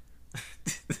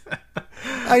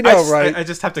 I know, right? I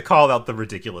just have to call out the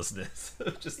ridiculousness.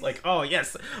 Just like, oh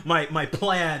yes, my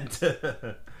plan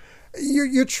to.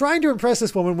 You're trying to impress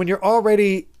this woman when you're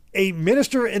already a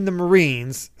minister in the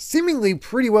Marines, seemingly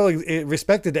pretty well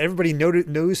respected. Everybody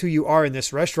knows who you are in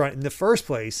this restaurant in the first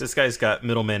place. This guy's got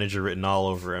middle manager written all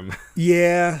over him.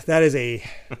 Yeah, that is a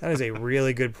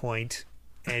really good point,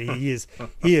 and he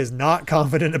is not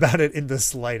confident about it in the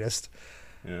slightest.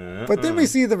 But then we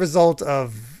see the result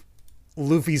of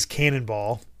Luffy's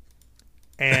cannonball,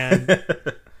 and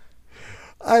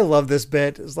I love this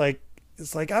bit. It's like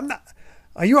I'm not.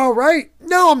 Are you all right?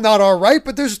 No, I'm not all right,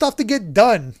 but there's stuff to get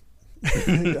done.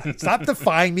 Stop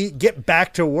defying me. Get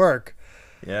back to work.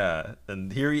 Yeah,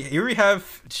 and here we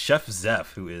have Chef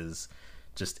Zeph, who is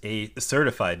just a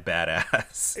certified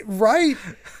badass. Right?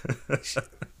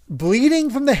 Bleeding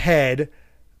from the head,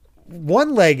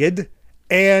 one-legged,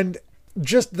 and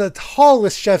just the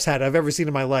tallest chef's hat I've ever seen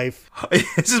in my life.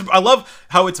 I love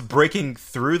how it's breaking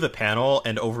through the panel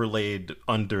and overlaid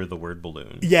under the word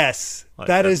balloon. Yes,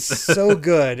 that is so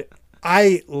good.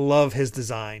 I love his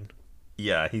design.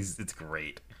 Yeah, it's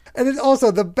great. And then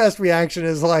also the best reaction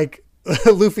is like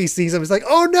Luffy sees him. He's like,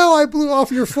 "Oh no, I blew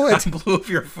off your foot." I blew off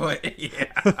your foot.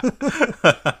 Yeah.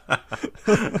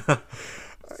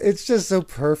 It's just so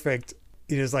perfect.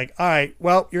 He's like, all right,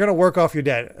 well, you're going to work off your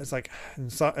debt. It's like,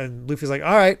 and Luffy's like,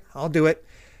 all right, I'll do it.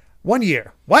 1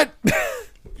 year. What?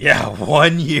 Yeah,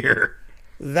 1 year.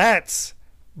 That's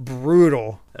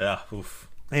brutal. Yeah, oof.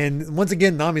 And once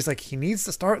again, Nami's like, he needs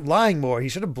to start lying more. He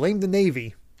should have blamed the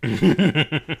Navy.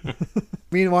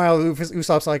 Meanwhile,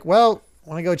 Usopp's like, well,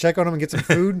 want to go check on him and get some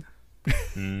food?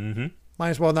 Mm-hmm. Might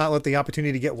as well not let the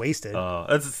opportunity get wasted.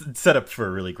 That's set up for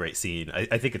a really great scene.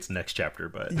 I think it's next chapter,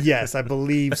 but yes, I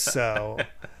believe so.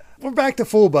 We're back to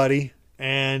Full Buddy,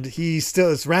 and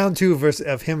it's round 2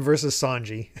 of him versus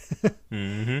Sanji.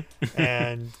 Mm-hmm.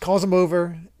 And calls him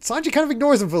over. Sanji kind of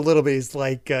ignores him for a little bit. He's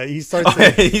like, he's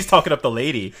talking up the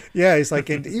lady. Yeah, he's like,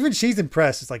 and even she's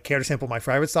impressed. It's like, care to sample my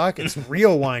private stock? It's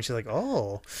real wine. She's like,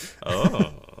 oh.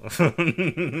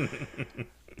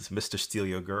 It's Mr. Steal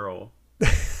Your Girl.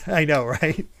 I know,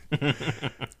 right?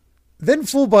 Then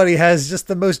Full Buddy has just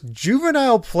the most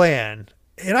juvenile plan.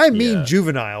 And I mean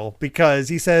juvenile, because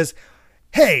he says,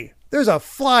 hey, there's a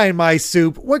fly in my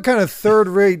soup. What kind of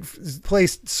third-rate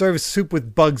place serves soup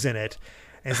with bugs in it?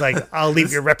 And it's like, I'll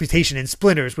leave your reputation in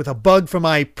splinters with a bug from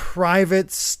my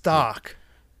private stock.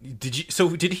 Did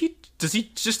he Does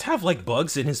he just have like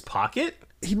bugs in his pocket?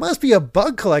 He must be a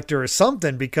bug collector or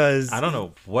something, because I don't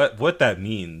know what that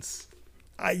means.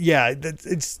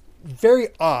 it's very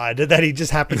odd that he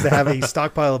just happens to have a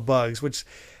stockpile of bugs, which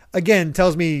again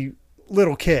tells me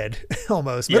little kid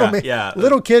almost.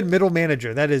 Little kid, middle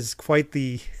manager. That is quite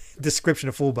the description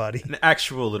of Full Body. An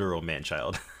actual literal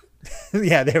man-child.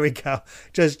 Yeah, there we go.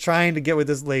 Just trying to get with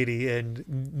this lady and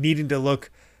needing to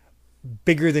look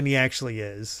bigger than he actually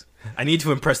is. I need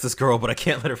to impress this girl, but I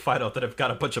can't let her find out that I've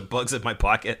got a bunch of bugs in my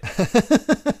pocket.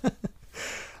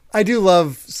 I do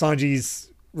love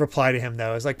Sanji's reply to him,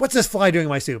 though. It's like, what's this fly doing in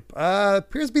my soup?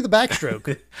 Appears to be the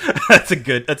backstroke. That's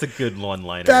a good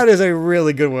one-liner. That is a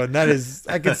really good one. That is,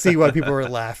 I can see why people are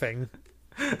laughing.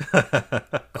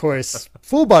 Of course,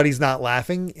 Full Body's not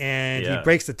laughing, and he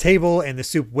breaks the table and the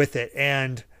soup with it.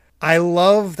 And I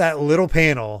love that little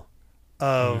panel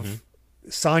of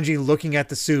Sanji looking at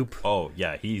the soup. Oh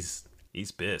yeah, he's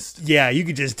pissed. Yeah, you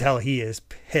can just tell he is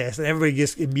pissed, and everybody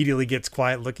just immediately gets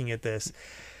quiet looking at this.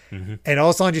 And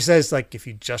all Sanji says, like, if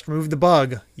you just removed the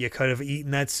bug, you could have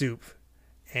eaten that soup.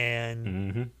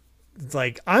 And it's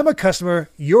like, I'm a customer,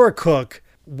 you're a cook.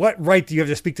 What right do you have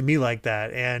to speak to me like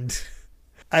that? And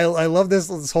I love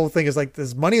this whole thing is like,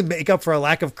 this money make up for a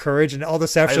lack of courage, and all the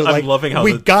staff are like, loving how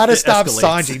we gotta stop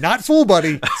escalates. Sanji, not Full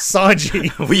Body,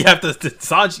 Sanji. We have to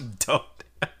Sanji don't.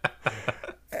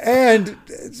 And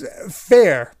it's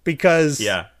fair, because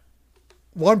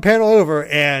one panel over,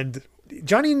 and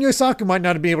Johnny and Yosaku might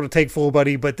not have been able to take Full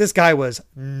Body, but this guy was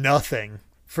nothing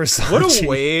for Sanji. What a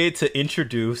way to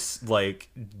introduce like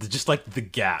the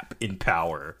gap in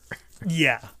power.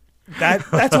 Yeah.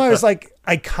 That's why I was like,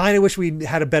 I kind of wish we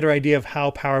had a better idea of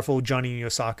how powerful Johnny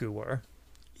and Yosaku were.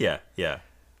 Yeah.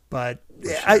 But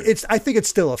sure. I think it's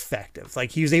still effective.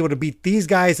 Like, he was able to beat these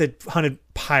guys that hunted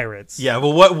pirates. Yeah,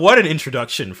 well, what an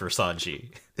introduction for Sanji.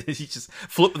 He just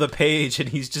flipped the page, and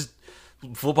he's just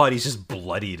Full Body's just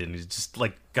bloodied, and he's just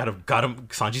like got him.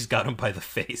 Sanji's got him by the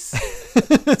face.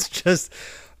 It's just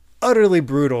utterly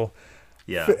brutal.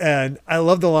 Yeah, and I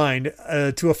love the line: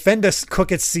 "To offend a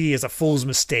cook at sea is a fool's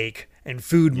mistake, and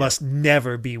food must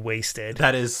never be wasted."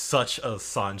 That is such a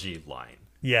Sanji line.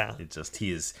 Yeah,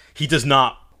 he does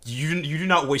not. You do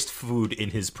not waste food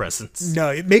in his presence. No,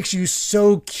 it makes you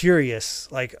so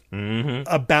curious, like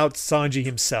about Sanji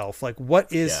himself. Like,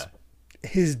 what is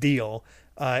his deal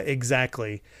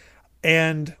exactly?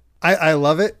 And I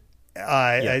love it.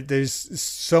 There's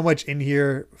so much in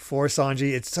here for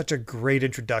Sanji. It's such a great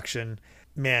introduction,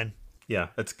 man. Yeah,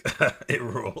 it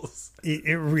rules.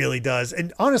 It really does.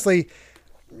 And honestly,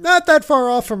 not that far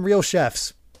off from real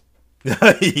chefs.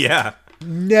 Yeah.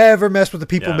 Never mess with the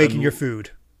people making your food.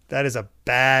 That is a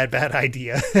bad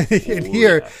idea. And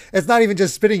here, it's not even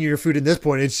just spitting your food in this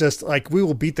point. It's just like, we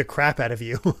will beat the crap out of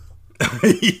you.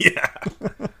 Yeah.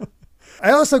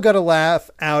 I also got a laugh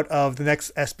out of the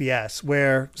next SBS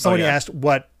where somebody asked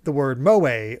what the word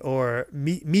moe or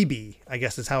mibi, I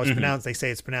guess is how it's pronounced. They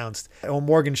say it's pronounced. Or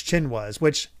Morgan's chin was,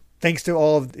 which, thanks to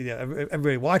all of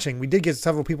everybody watching, we did get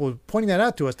several people pointing that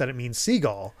out to us, that it means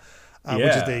seagull.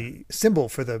 Which is the symbol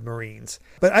for the Marines.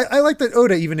 But I like that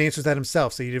Oda even answers that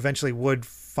himself, so you eventually would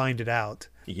find it out.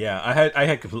 Yeah, I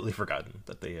had completely forgotten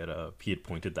that he had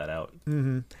pointed that out.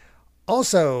 Mm-hmm.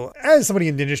 Also, as somebody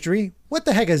in the industry, what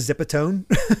the heck is zipatone?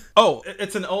 Oh,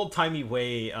 it's an old-timey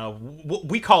way.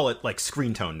 We call it like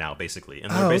screen tone now, basically.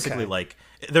 And they're basically like,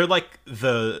 they're like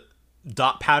the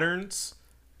dot patterns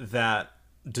that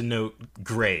denote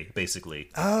gray,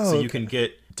 basically. So you can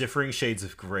get differing shades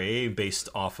of gray based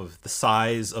off of the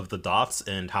size of the dots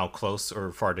and how close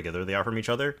or far together they are from each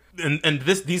other. And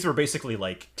these were basically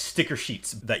like sticker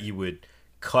sheets that you would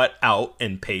cut out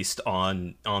and paste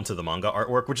onto the manga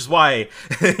artwork, which is why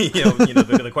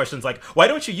the question's like, why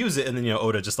don't you use it? And then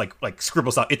Oda just like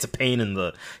scribbles out, it's a pain in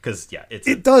the, because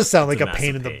it does sound like a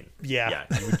pain in the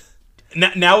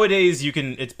nowadays you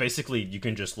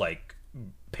can just like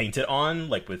paint it on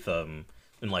like with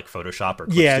in like Photoshop or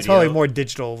Clip it's Studio. probably more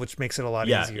digital, which makes it a lot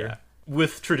easier.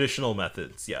 With traditional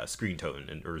methods, screen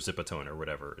tone or zipatone or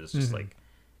whatever is just like,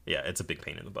 it's a big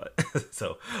pain in the butt.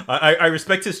 So I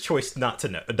respect his choice not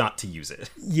to use it.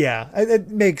 Yeah, it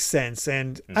makes sense,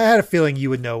 and I had a feeling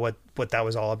you would know what that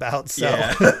was all about. So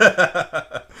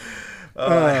I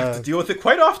have to deal with it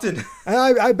quite often.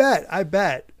 I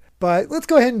bet. But let's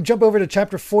go ahead and jump over to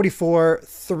chapter 44,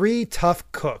 3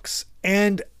 Tough Cooks.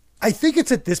 And I think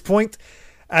it's at this point,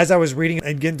 as I was reading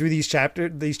and getting through these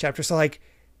chapters, so like,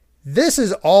 this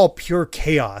is all pure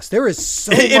chaos. There is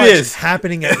so much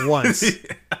happening at once.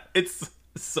 It's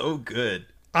so good.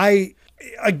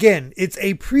 again, it's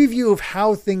a preview of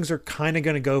how things are kind of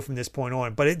going to go from this point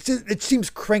on, but it seems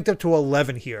cranked up to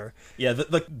 11 here. Yeah,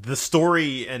 the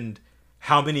story and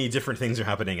how many different things are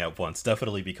happening at once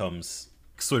definitely becomes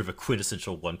sort of a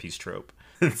quintessential One Piece trope.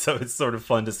 So it's sort of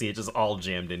fun to see it just all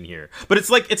jammed in here. But it's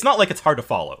not like it's hard to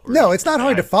follow. Right? No, it's not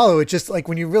hard to follow. It's just like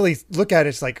when you really look at it,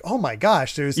 it's like, oh my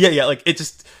gosh, there's... Yeah, like it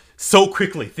just... So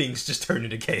quickly, things just turn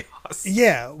into chaos.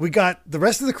 Yeah, we got the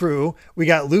rest of the crew. We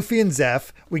got Luffy and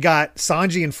Zeph. We got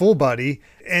Sanji and Full Buddy.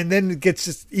 And then it gets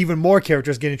just even more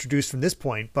characters get introduced from this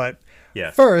point. But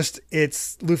first,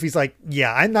 it's Luffy's like,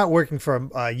 yeah, I'm not working for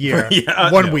a year.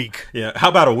 1 week. Yeah, how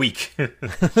about a week?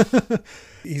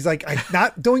 He's like, I'm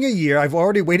not doing a year. I've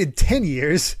already waited 10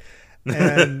 years.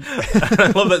 And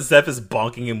I love that Zeph is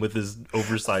bonking him with his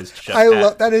oversized chef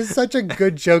hat. That is such a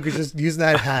good joke. Is just using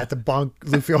that hat to bonk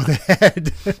Luffy on the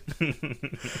head,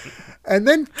 and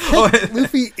then kick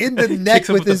Luffy in the neck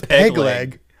with his peg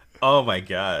leg. Oh my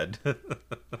god!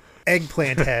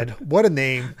 Eggplant head. What a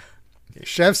name!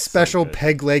 Chef's special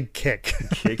peg leg kick.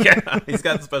 He's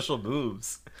got special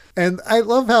moves. And I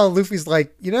love how Luffy's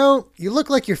like, you look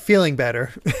like you're feeling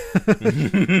better.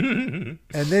 And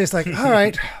then it's like, all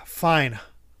right, fine.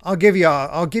 I'll give you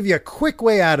a quick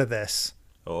way out of this.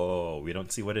 Oh, we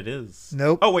don't see what it is.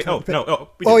 Nope. Oh wait. Oh no.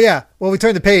 Oh yeah. Well, we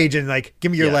turn the page and like,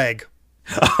 give me your leg.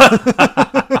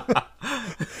 I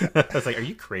was like, are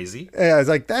you crazy? Yeah, I was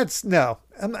like, no.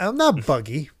 I'm not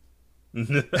buggy.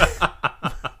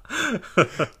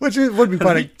 Which would be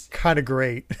kind of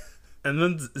great. And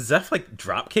then Zeph like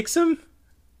drop kicks him?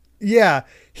 Yeah.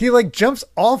 He like jumps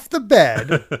off the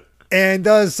bed and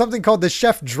does something called the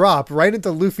chef drop right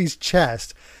into Luffy's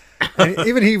chest. And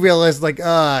even he realized like,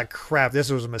 crap,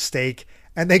 this was a mistake.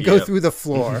 And they go through the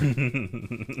floor.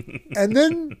 And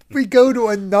then we go to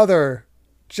another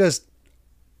just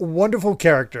wonderful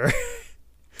character.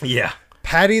 Yeah.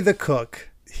 Patty the cook.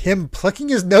 Him plucking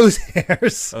his nose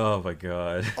hairs. Oh my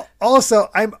god. Also,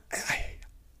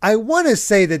 I want to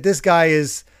say that this guy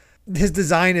his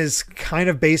design is kind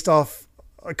of based off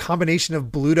a combination of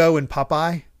Bluto and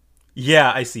Popeye.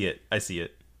 Yeah, I see it.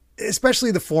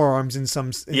 Especially the forearms in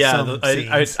some scenes.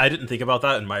 I didn't think about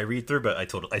that in my read through, but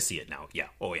I see it now. Yeah.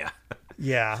 Oh yeah.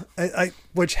 Yeah.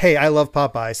 Which, hey, I love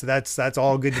Popeye, so that's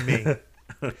all good to me.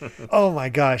 Oh my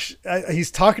gosh. He's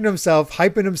talking to himself,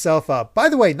 hyping himself up. By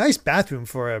the way, nice bathroom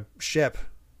for a ship.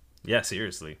 Yeah,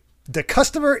 seriously. The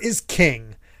customer is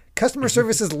king. Customer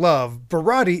service is love.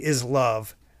 Barati is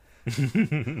love.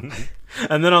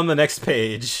 And then on the next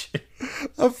page,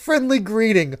 a friendly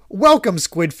greeting. Welcome,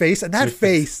 Squid Face. And that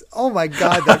face. Oh my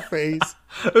god, that face.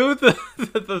 Ooh,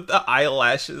 the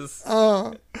eyelashes.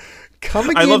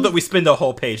 Coming I love that we spend a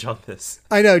whole page on this.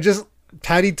 I know, just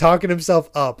Patty talking himself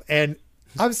up. And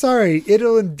I'm sorry, it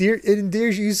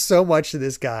endears you so much to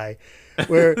this guy.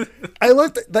 Where I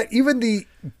love that even the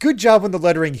good job on the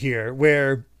lettering here,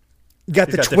 where you got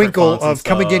the twinkle of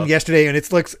coming in yesterday, and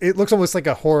it looks almost like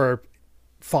a horror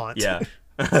font. Yeah.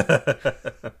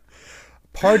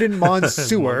 Pardon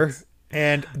Monsieur,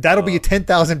 and that'll be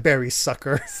 10,000 berries,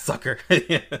 sucker. Sucker.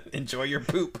 Enjoy your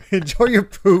poop. Enjoy your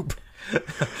poop.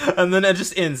 And then it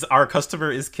just ends. Our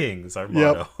customer is king. Is our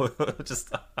motto. Yep.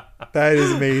 That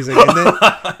is amazing.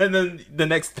 And then the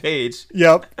next page.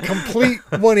 Yep. Complete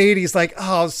 180. It's like,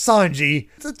 oh, Sanji.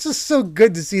 It's just so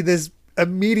good to see this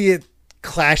immediate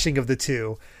clashing of the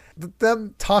two.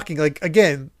 Them talking, like,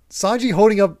 again, Sanji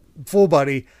holding up Full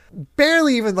Buddy,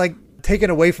 barely even like taken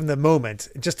away from the moment,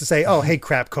 just to say, oh, hey,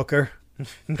 crap cooker.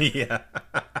 Yeah.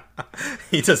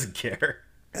 He doesn't care.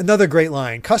 Another great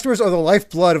line. Customers are the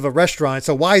lifeblood of a restaurant,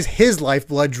 so why is his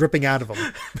lifeblood dripping out of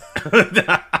him?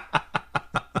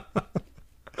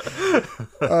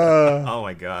 Oh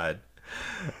my god.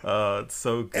 It's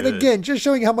so good. And again, just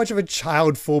showing how much of a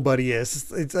child Full Buddy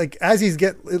is. It's like, as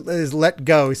is let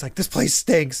go, he's like, this place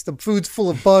stinks. The food's full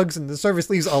of bugs, and the service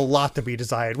leaves a lot to be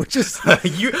desired, which is...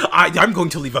 I'm going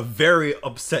to leave a very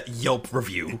upset Yelp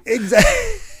review.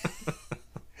 Exactly.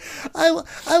 I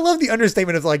love the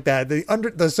understatement of like that.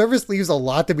 The service leaves a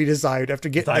lot to be desired after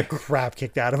getting the crap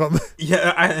kicked out of them.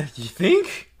 Yeah, you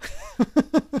think?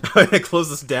 I close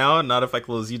this down, not if I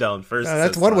close you down first.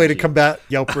 That's one way to combat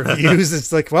Yelp reviews.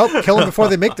 It's like, well, kill them before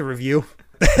they make the review.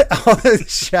 All the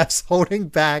chefs holding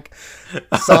back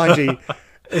Sanji.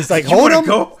 It's like, hold him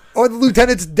or the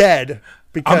lieutenant's dead.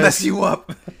 Because I'll mess you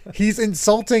up. He's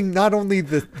insulting not only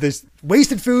this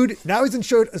wasted food, now he's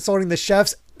insulting the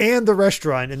chefs and the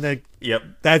restaurant. And yep,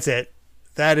 that's it.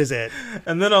 That is it.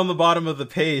 And then on the bottom of the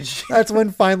page, that's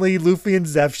when finally Luffy and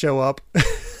Zeph show up.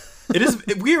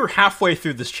 We are halfway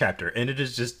through this chapter, and it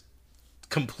is just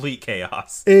complete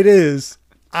chaos. It is.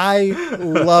 I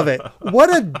love it.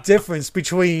 What a difference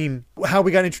between how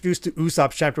we got introduced to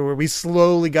Usopp's chapter, where we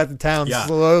slowly got the town,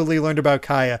 slowly learned about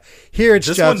Kaya. Here it's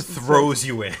this just one throws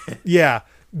you in. Yeah,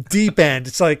 deep end.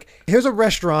 It's like, here's a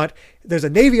restaurant. There's a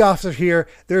Navy officer here.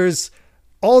 There's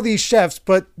all these chefs,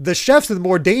 but the chefs are the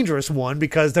more dangerous one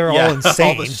because they're all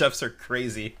insane. All the chefs are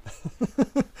crazy.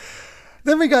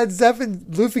 Then we got Zeph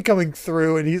and Luffy coming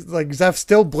through, and he's like, Zeph's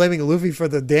still blaming Luffy for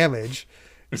the damage.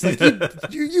 It's like,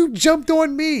 you jumped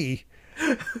on me.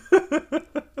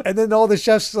 And then all the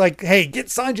chefs are like, hey, get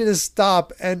Sanji to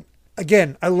stop. And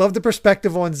again, I love the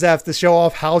perspective on Zeph to show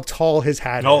off how tall his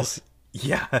hat is.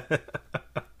 Yeah.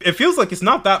 It feels like it's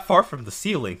not that far from the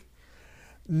ceiling.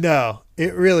 No,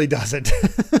 it really doesn't.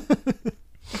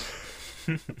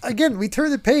 Again, we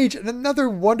turn the page and another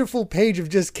wonderful page of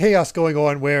just chaos going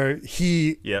on where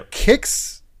he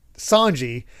kicks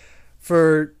Sanji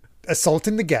for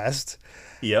assaulting the guest.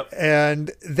 Yep.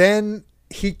 And then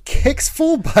he kicks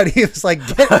Full Buddy. It was like,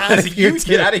 get out of here,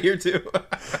 Get out of here, too.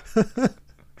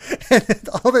 And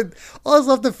all that's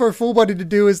left for Full Buddy to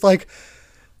do is like,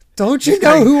 don't you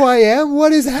know who I am?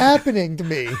 What is happening to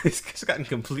me? He's gotten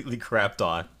completely crapped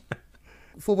on.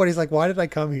 Full Buddy's like, why did I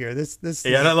come here? This.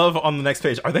 Yeah, and I love on the next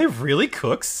page, are they really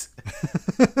cooks?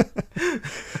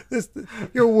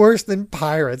 You're worse than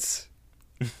pirates.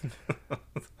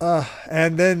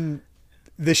 And then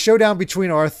the showdown between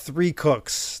our three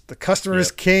cooks. The customer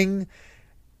is king.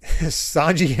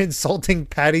 Sanji insulting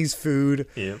Patty's food.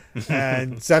 Yep.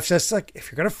 And Zeph's just like,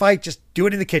 if you're going to fight, just do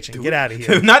it in the kitchen. Get out of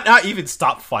here. Not even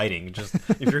stop fighting. Just,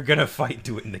 if you're going to fight,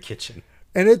 do it in the kitchen.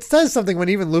 And it says something when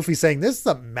even Luffy's saying, this is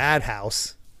a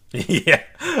madhouse. Yeah.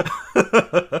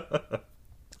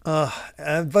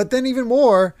 But then even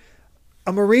more,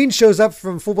 a Marine shows up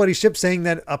from Full Buddy's ship saying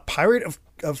that a pirate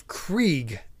of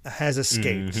Krieg has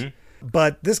escaped. Mm-hmm.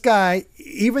 But this guy,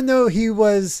 even though he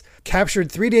was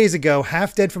captured 3 days ago,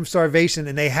 half dead from starvation,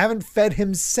 and they haven't fed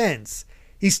him since,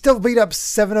 he still beat up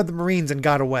 7 of the Marines and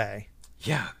got away.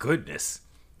 Yeah, goodness.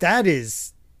 That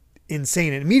is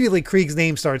insane. And immediately Krieg's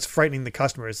name starts frightening the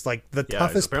customers, like the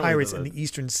toughest pirates in the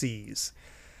Eastern Seas.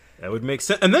 That would make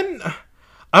sense. And then,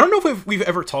 I don't know if we've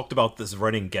ever talked about this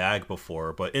running gag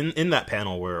before, but in that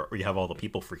panel where you have all the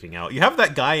people freaking out, you have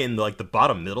that guy in the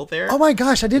bottom middle there. Oh my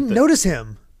gosh, I didn't notice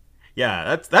him.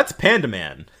 Yeah, that's Panda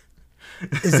Man.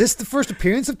 Is this the first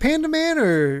appearance of Panda Man,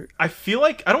 or? I feel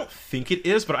like, I don't think it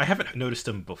is, but I haven't noticed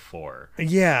him before.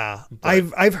 Yeah,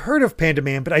 but I've heard of Panda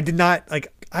Man, but I did not,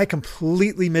 I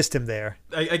completely missed him there.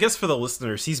 I guess for the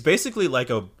listeners, he's basically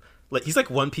he's like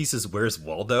One Piece's Where's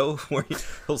Waldo, where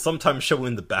he'll sometimes show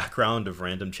in the background of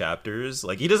random chapters.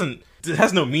 Like, it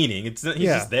has no meaning. He's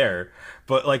just there.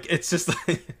 But it's just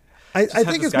like, I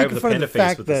think it's making fun of the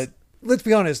fact that, let's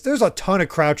be honest, there's a ton of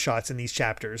crowd shots in these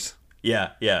chapters.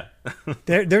 Yeah.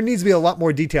 there needs to be a lot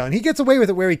more detail. And he gets away with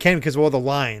it where he can because of all the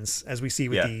lines, as we see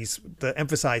with the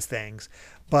emphasized things.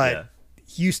 But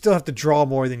you still have to draw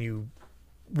more than you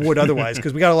would otherwise,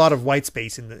 because we got a lot of white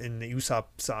space in the Usopp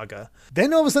saga.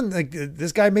 Then all of a sudden,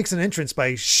 this guy makes an entrance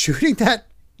by shooting that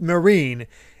Marine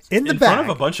in the back. In front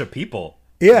of a bunch of people.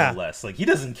 Yeah. Less. He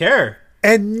doesn't care.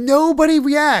 And nobody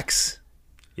reacts.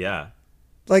 Yeah.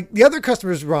 The other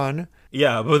customers run.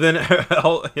 Yeah, but then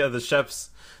the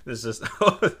chefs, there's just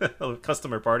a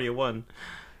customer party of one.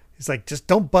 It's like, just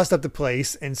don't bust up the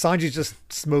place. And Sanji's just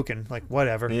smoking,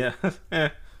 whatever. Yeah.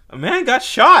 A man got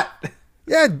shot.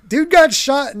 Yeah, dude got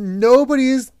shot and nobody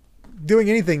is doing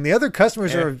anything. The other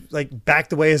customers are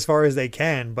backed away as far as they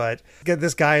can. But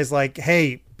this guy is like,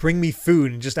 hey, bring me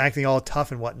food, and just acting all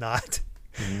tough and whatnot.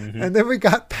 Mm-hmm. And then we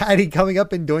got Patty coming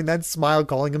up and doing that smile,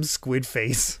 calling him Squid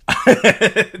Face.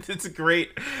 It's a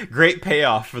great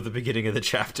payoff for the beginning of the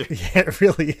chapter. Yeah, it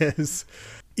really is.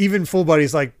 Even Full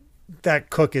Buddy's like, that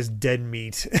cook is dead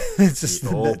meat. It's just,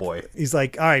 boy. He's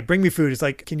like, all right, bring me food. It's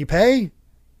like, can you pay?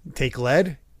 Take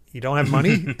lead? You don't have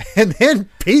money? And then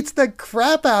beats the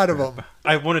crap out of him.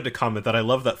 I wanted to comment that I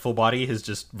love that Full Body has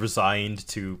just resigned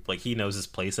to, he knows his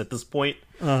place at this point.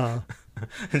 Uh-huh.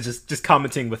 And just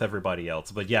commenting with everybody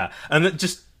else. But yeah, and then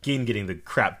just getting the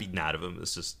crap beaten out of him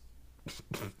is just...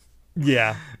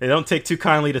 Yeah. They don't take too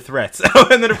kindly to threats.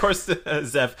 And then, of course,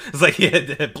 Zeph is like,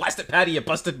 yeah, blast it, Patty, you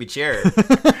busted me chair.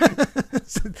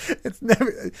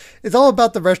 It's all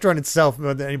about the restaurant itself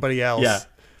more than anybody else. Yeah.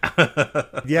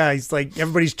 Yeah, he's like,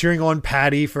 everybody's cheering on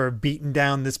Patty for beating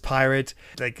down this pirate.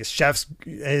 His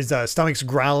stomach's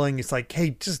growling. It's like,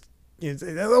 hey,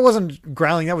 that wasn't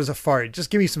growling, that was a fart.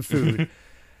 Just give me some food.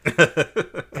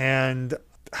 And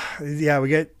Yeah, we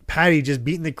get Patty just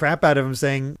beating the crap out of him,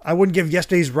 saying, "I wouldn't give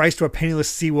yesterday's rice to a penniless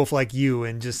sea wolf like you."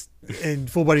 And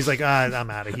Full Body's like, I'm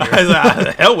out of here.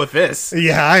 The hell with this.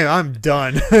 Yeah, I'm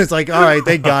done. It's like, all right,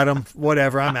 they got him.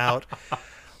 Whatever, I'm out.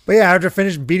 But yeah, after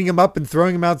finish beating him up and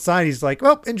throwing him outside, he's like,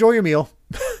 well, enjoy your meal.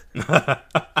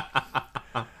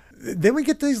 Then we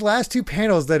get these last two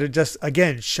panels that are just,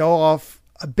 again, show off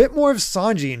a bit more of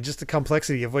Sanji and just the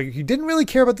complexity of like, he didn't really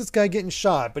care about this guy getting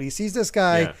shot, but he sees this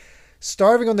guy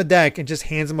starving on the deck and just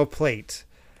hands him a plate.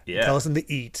 Yeah. Tells him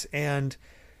to eat. And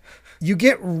you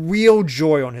get real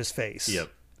joy on his face. Yep.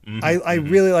 Mm-hmm, I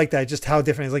really like that. Just how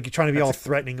different. It's like you're trying to be all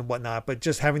threatening and whatnot, but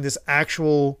just having this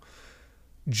actual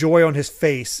joy on his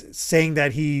face, saying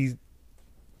that he's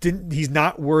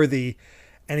not worthy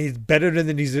and he's better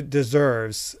than he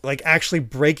deserves, like actually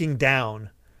breaking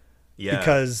down. Yeah.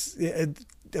 Because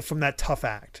from that tough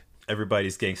act.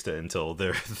 Everybody's gangsta until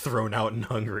they're thrown out and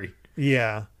hungry.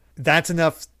 Yeah. That's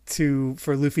enough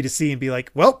for Luffy to see and be like,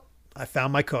 well, I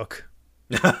found my cook.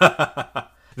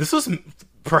 This was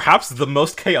perhaps the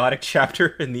most chaotic chapter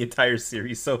in the entire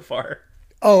series so far.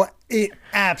 Oh, it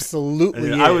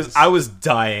absolutely is. I was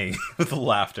dying with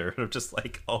laughter. I'm just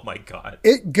like, oh my God.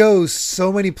 It goes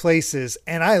so many places,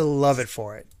 and I love it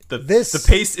for it. The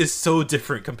pace is so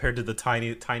different compared to the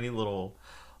tiny little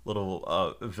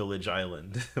village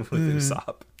island with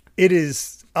Usopp. It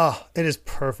is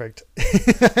perfect.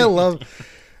 I love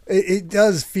it.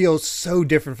 Does feel so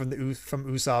different from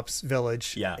Usopp's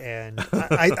village. Yeah. And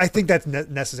I think that's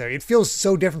necessary. It feels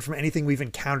so different from anything we've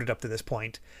encountered up to this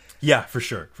point. Yeah, for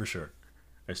sure.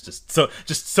 There's just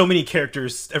so many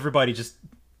characters, everybody just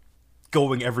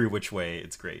going every which way.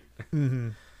 It's great. Mm-hmm.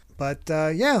 But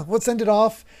let's end it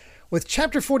off with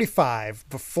chapter 45,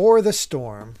 Before the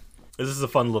Storm. This is a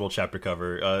fun little chapter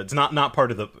cover. It's not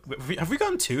part of the... Have we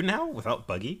gone 2 now without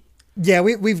Buggy? Yeah,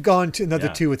 we've gone to another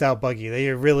 2 without Buggy. They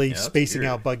are really spacing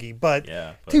out Buggy. But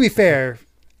to be fair,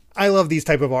 I love these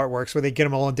type of artworks where they get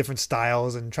them all in different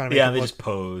styles and trying to make them look just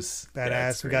pose.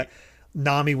 Badass. We got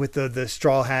Nami with the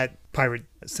straw hat pirate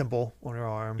symbol on her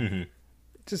arm. Mm-hmm.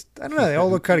 Just, I don't know, they all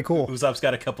look kind of cool. Usopp's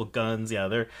got a couple guns. Yeah,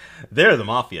 they're the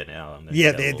Mafia now.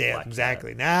 Yeah, they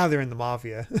exactly. Now they're in the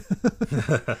Mafia.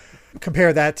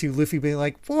 Compare that to Luffy being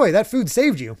like, boy, that food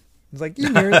saved you. It's like, you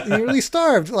nearly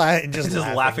starved. And just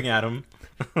laughing at him.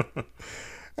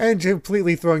 And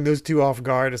completely throwing those two off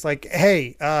guard. It's like,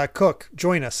 hey, Cook,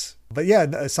 join us. But yeah,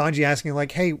 Sanji asking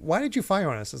like, hey, why did you fire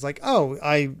on us? It's like,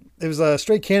 it was a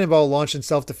straight cannonball launched in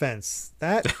self-defense.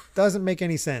 That doesn't make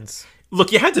any sense.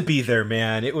 Look, you had to be there,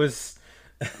 man. It's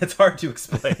hard to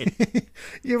explain.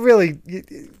 you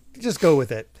just go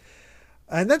with it.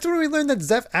 And that's when we learned that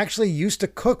Zeff actually used to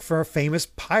cook for a famous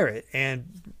pirate,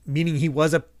 and meaning he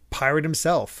was a pirate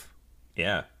himself.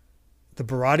 Yeah. The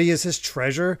Baratie is his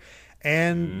treasure,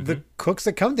 and the cooks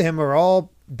that come to him are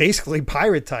all basically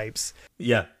pirate types.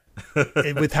 Yeah.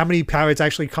 With how many pirates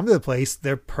actually come to the place,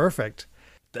 they're perfect.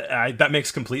 That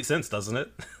makes complete sense, doesn't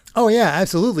it? Oh, yeah,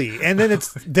 absolutely. And then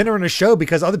it's dinner and a show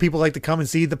because other people like to come and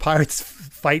see the pirates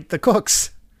fight the cooks.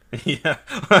 Yeah.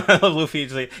 Luffy,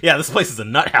 this place is a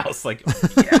nut house. Like,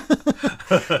 yeah.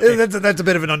 That's a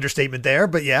bit of an understatement there,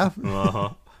 but yeah. Uh-huh.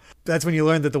 That's when you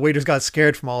learn that the waiters got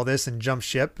scared from all this and jumped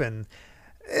ship. And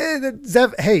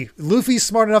Luffy's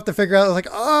smart enough to figure out, like,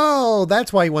 oh,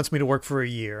 that's why he wants me to work for a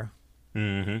year.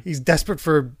 Mm-hmm. He's desperate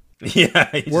for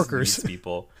workers. Just needs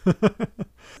people.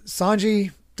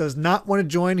 Sanji does not want to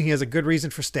join. He has a good reason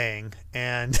for staying.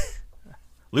 And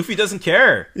Luffy doesn't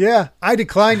care. Yeah, I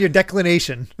decline your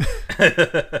declination.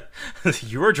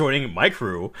 You're joining my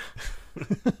crew.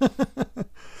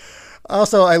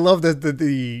 Also, I love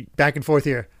the back and forth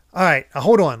here. All right,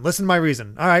 hold on. Listen to my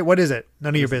reason. All right, what is it?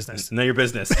 None of your business. None of your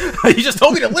business. You just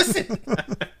told me to listen.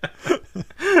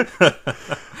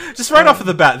 Just right off of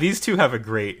the bat, these two have a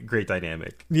great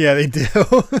dynamic. Yeah, they do.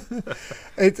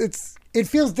 It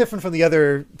feels different from the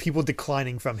other people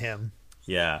declining from him.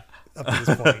 Yeah. Up to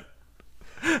this point.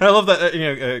 I love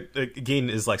that. Gin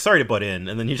is like, sorry to butt in,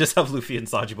 and then you just have Luffy and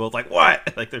Sanji both like,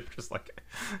 what? Like they're just like.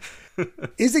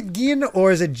 Is it Gin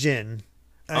or is it Jin?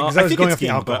 I think it's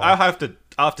Gin, but I'll have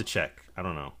to check. I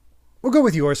don't know. We'll go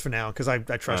with yours for now because I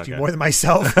trust you more than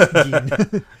myself.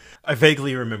 I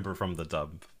vaguely remember from the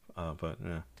dub, but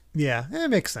yeah. Yeah, it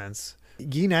makes sense.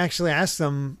 Gin actually asks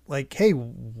them, like, hey,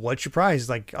 what's your prize?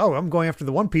 Like, oh, I'm going after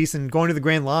the One Piece and going to the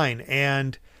Grand Line.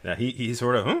 And yeah, he's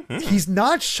sort of... He's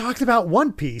not shocked about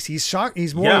One Piece. He's shocked.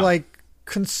 He's more like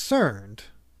concerned.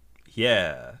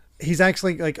 Yeah. He's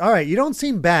actually like, all right, you don't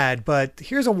seem bad, but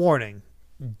here's a warning.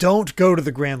 Don't go to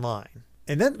the Grand Line.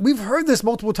 And then we've heard this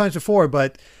multiple times before,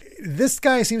 but this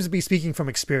guy seems to be speaking from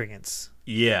experience.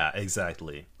 Yeah,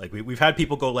 exactly. Like we've had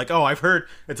people go like, "Oh, I've heard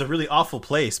it's a really awful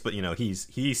place," but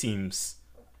he seems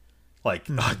like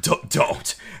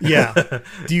don't. Yeah.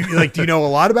 Do you know a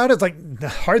lot about it? It's like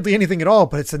hardly anything at all,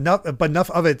 but it's enough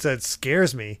of it that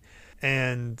scares me.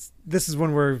 And this is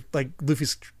when we're like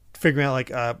Luffy's figuring out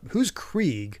like who's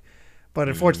Krieg. But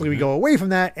unfortunately we go away from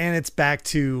that and it's back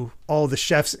to all the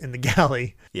chefs in the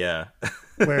galley. Yeah.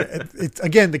 Where it's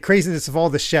again the craziness of all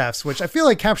the chefs, which I feel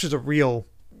like captures a real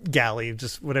galley,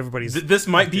 just what everybody's this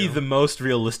might be the most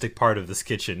realistic part of this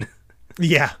kitchen.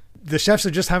 Yeah. The chefs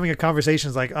are just having a conversation.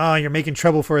 It's like, oh, you're making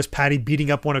trouble for us, Patty,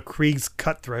 beating up one of Krieg's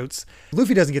cutthroats.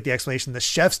 Luffy doesn't get the explanation. The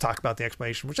chefs talk about the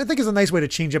explanation, which I think is a nice way to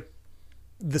change up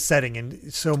the setting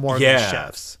and show more of the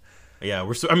chefs. Yeah,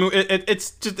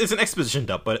 it's an exposition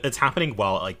dump, but it's happening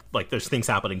while like there's things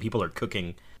happening. People are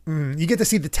cooking. You get to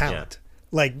see the talent.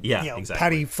 Exactly.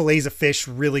 Patty fillets a fish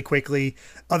really quickly.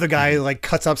 Other guy like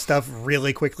cuts up stuff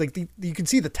really quickly. You can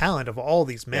see the talent of all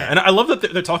these men. Yeah, and I love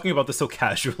that they're talking about this so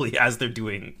casually as they're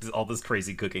doing all this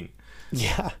crazy cooking.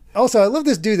 Yeah. Also, I love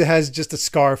this dude that has just a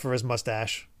scar for his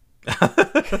mustache.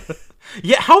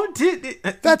 Yeah, how did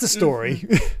it... That's a story.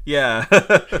 Yeah.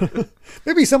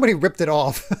 Maybe somebody ripped it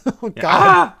off. Oh,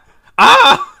 God.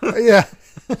 Yeah.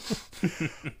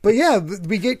 But yeah,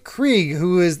 we get Krieg,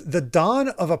 who is the Don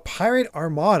of a pirate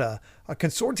armada, a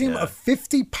consortium of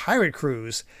 50 pirate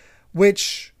crews,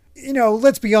 which,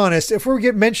 let's be honest, if we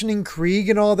get mentioning Krieg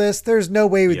and all this, there's no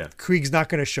way Krieg's not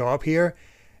going to show up here.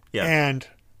 Yeah. And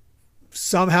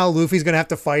somehow Luffy's going to have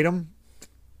to fight him.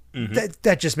 Mm-hmm.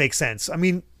 That just makes sense. I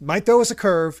mean, might throw us a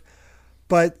curve,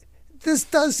 but this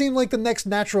does seem like the next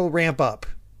natural ramp up.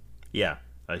 Yeah.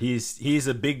 He's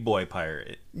a big boy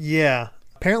pirate. Yeah.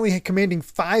 Apparently commanding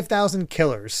 5,000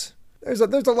 killers. There's a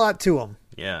lot to him.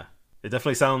 Yeah. It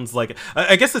definitely sounds like...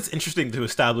 I guess it's interesting to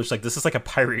establish, like, this is like a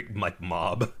pirate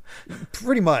mob.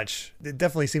 Pretty much. It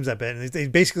definitely seems that bit. And they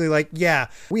basically like, yeah,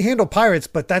 we handle pirates,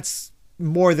 but that's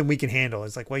more than we can handle.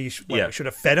 It's like, well, you should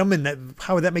have fed them, and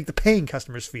how would that make the paying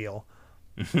customers feel?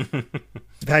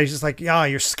 Patty's just like, yeah,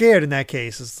 you're scared in that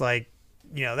case. It's like,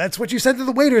 that's what you said to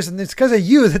the waiters, and it's because of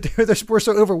you that they were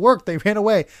so overworked they ran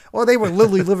away. Well, they were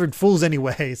literally livered fools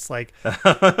anyway. It's like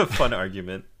fun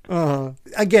argument.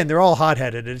 Again, they're all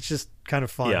hot-headed. It's just kind of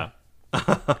fun. Yeah.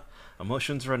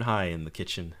 Emotions run high in the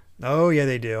kitchen. Oh, yeah,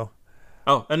 they do.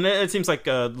 Oh, and it seems like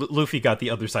Luffy got the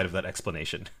other side of that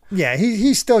explanation. Yeah,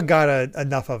 he still got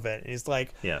enough of it. He's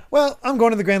like, well, I'm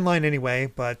going to the Grand Line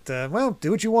anyway, but, well,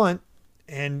 do what you want.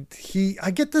 And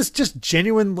I get this just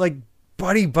genuine, like,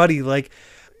 buddy. Like,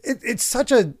 it's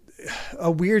such a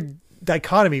weird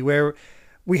dichotomy where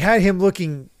we had him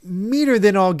looking meaner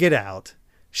than all get out,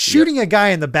 shooting a guy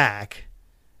in the back,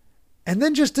 and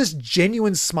then just this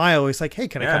genuine smile. He's like, hey,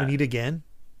 can I come and eat again?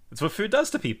 It's what food does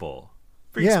to people.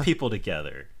 Brings people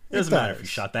together. It doesn't matter if you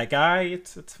shot that guy.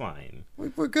 It's fine.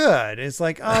 We're good. It's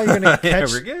like, oh, you're gonna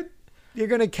catch. We're good. You're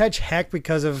gonna catch heck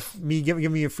because of me giving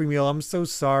me a free meal. I'm so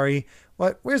sorry.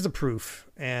 What? Where's the proof?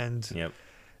 And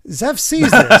Zeph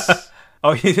sees this.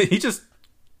 Oh, he just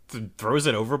throws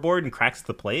it overboard and cracks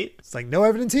the plate. It's like no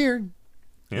evidence here.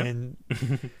 Yep. And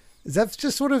Zeph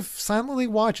just sort of silently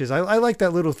watches. I like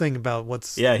that little thing about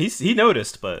what's. Yeah, he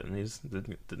noticed, but he just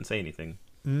didn't say anything.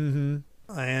 Mm-hmm.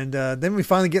 And then we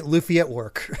finally get Luffy at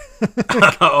work.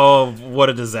 Oh, what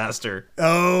a disaster.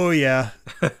 Oh, yeah.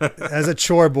 As a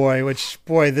chore boy, which,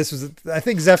 boy, I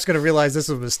think Zeph's going to realize this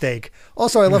was a mistake.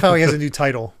 Also, I love how he has a new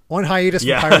title. On hiatus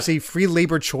from piracy, free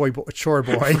labor chore boy.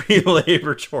 Free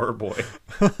labor chore boy.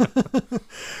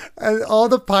 And all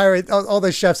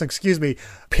the chefs,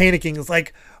 panicking. It's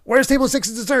like, where's table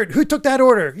 6's dessert? Who took that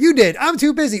order? You did. I'm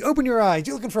too busy. Open your eyes.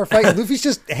 You're looking for a fight. And Luffy's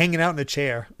just hanging out in a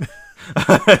chair.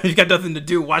 You got nothing to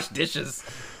do. Wash dishes.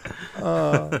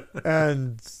 And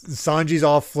Sanji's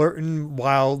all flirting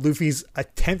while Luffy's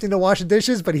attempting to wash the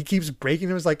dishes, but he keeps breaking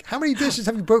them. It's like, how many dishes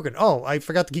have you broken? Oh, I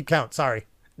forgot to keep count. Sorry.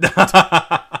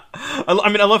 I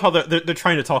love how they're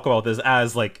trying to talk about this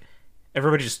as like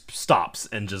everybody just stops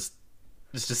and just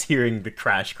hearing the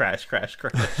crash. It's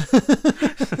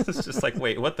just like,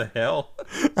 wait, what the hell?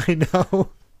 I know.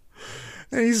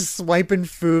 And he's swiping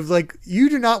food. Like, you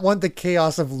do not want the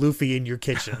chaos of Luffy in your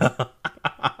kitchen.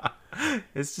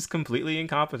 It's just completely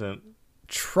incompetent.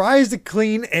 Tries to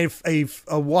clean a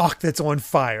wok that's on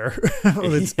fire.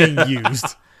 That's being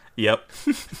used. Yep.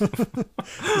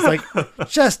 It's like,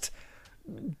 just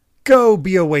go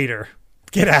be a waiter.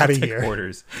 Get out of here.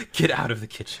 Orders. Get out of the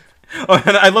kitchen. Oh,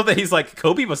 and I love that he's like,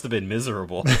 Kobe must have been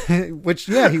miserable. Which,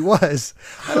 yeah, he was.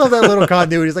 I love that little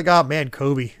continuity. He's like, oh, man,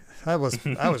 Kobe. That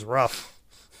was rough.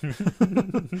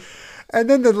 And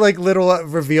then the like little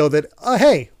reveal that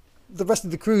hey, the rest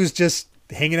of the crew's just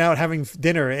hanging out, having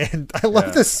dinner, and I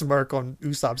love the smirk on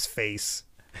Usopp's face.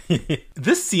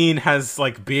 This scene has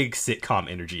like big sitcom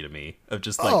energy to me of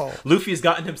just like Luffy's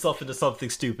gotten himself into something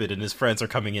stupid and his friends are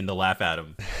coming in to laugh at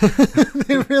him.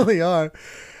 They really are.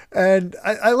 And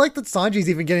I like that Sanji's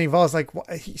even getting involved. It's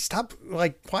like, stop,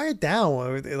 like, quiet down.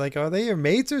 Are they your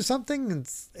mates or something?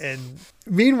 And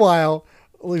meanwhile,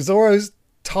 Zoro's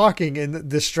talking and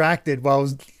distracted while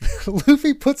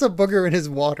Luffy puts a booger in his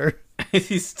water.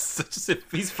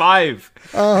 he's 5.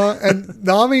 And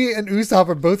Nami and Usopp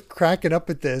are both cracking up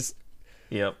at this.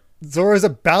 Yep. Zoro's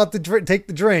about to take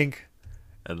the drink.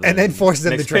 And then forces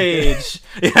him to drink it.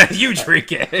 Yeah, you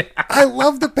drink it. I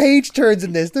love the page turns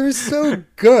in this. They're so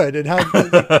good and how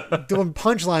doing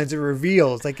punchlines and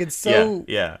reveals. Like, it's so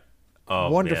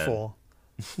wonderful.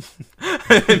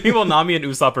 Meanwhile, Nami and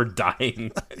Usopp are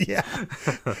dying. Yeah.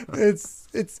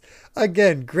 It's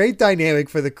again, great dynamic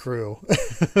for the crew.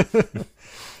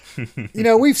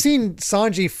 We've seen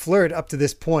Sanji flirt up to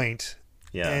this point.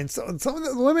 Yeah. And so some of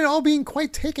the women all being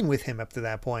quite taken with him up to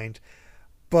that point.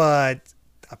 But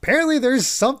apparently there's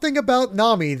something about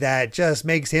Nami that just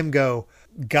makes him go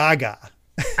gaga.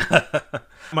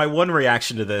 My one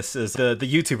reaction to this is the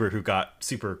YouTuber who got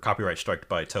super copyright struck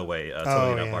by Toei,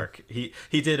 Mark. He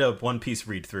did a One Piece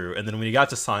read through, and then when he got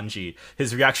to Sanji,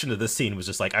 his reaction to this scene was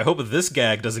just like, I hope this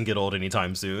gag doesn't get old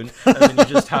anytime soon. And then you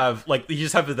just have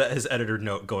his editor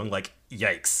note going like,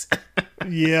 yikes.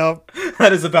 Yep.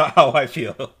 That is about how I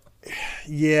feel.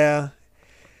 Yeah.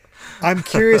 I'm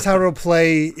curious how it'll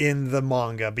play in the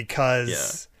manga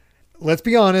because let's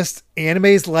be honest,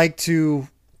 animes like to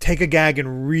take a gag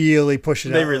and really push it.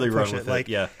 They really run with it. Like,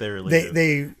 yeah, they really do.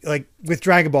 They like with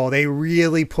Dragon Ball, they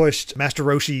really pushed Master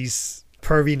Roshi's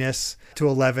perviness to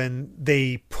 11.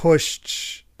 They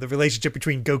pushed the relationship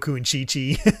between Goku and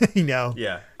Chi-Chi,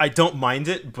 Yeah. I don't mind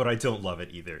it, but I don't love it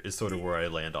either, is sort of where I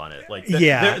land on it. Like,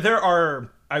 there are,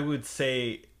 I would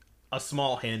say, a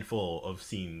small handful of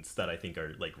scenes that I think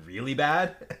are like really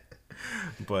bad.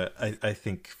 But I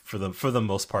think for the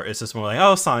most part, it's just more like,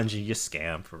 oh, Sanji, you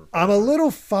scam. I'm a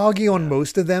little foggy on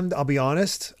most of them, I'll be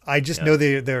honest. I just know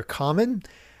they're common.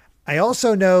 I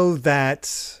also know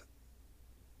that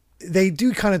they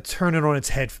do kind of turn it on its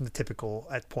head from the typical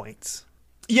at points.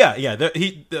 Yeah,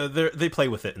 they play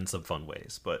with it in some fun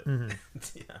ways, but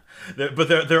but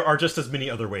there are just as many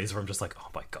other ways where I'm just like, oh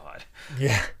my god.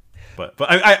 Yeah. But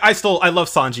I love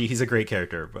Sanji. He's a great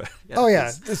character. But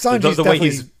Sanji's the way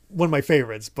he's one of my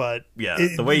favorites. But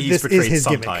the way he's portrayed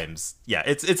sometimes,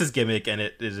 it's his gimmick, and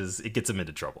it gets him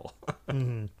into trouble.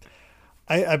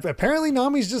 Apparently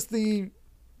Nami's just the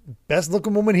best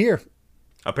looking woman here.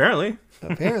 Apparently.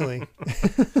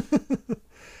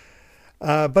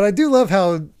 But I do love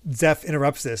how Zeph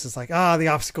interrupts this. It's like, the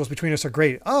obstacles between us are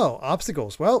great. Oh,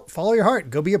 obstacles. Well, follow your heart.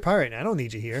 Go be a pirate. I don't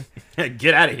need you here.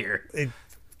 Get out of here. It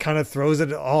kind of throws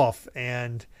it off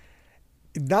and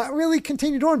not really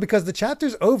continued on because the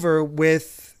chapter's over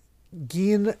with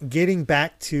Gin getting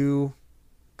back to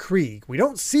Krieg. We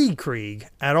don't see Krieg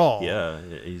at all. Yeah,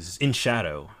 he's in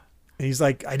shadow. And he's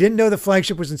like, I didn't know the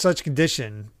flagship was in such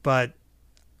condition, but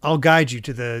I'll guide you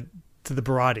to the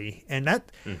Baratie. And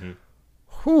that,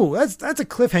 that's a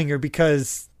cliffhanger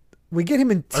because we get him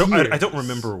in tears. I don't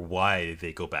remember why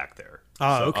they go back there.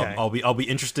 Oh, okay. I'll be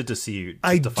interested to see.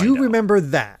 I do remember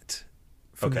that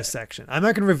from this section. I'm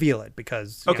not going to reveal it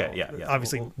because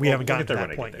obviously we haven't gotten to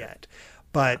that point yet.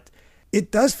 But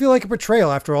it does feel like a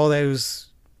betrayal after all those.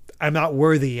 I'm not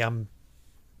worthy. I'm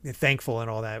thankful and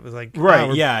all that. It was like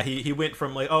right. He went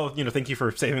from like, oh, thank you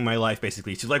for saving my life.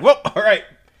 Basically, she's like, well, all right,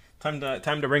 time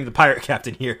to bring the pirate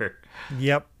captain here.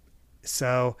 Yep.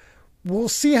 So we'll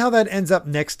see how that ends up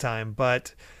next time.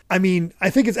 But I mean, I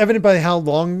think it's evident by how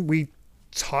long we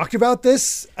talked about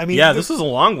this. I mean, this was a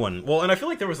long one. Well, and I feel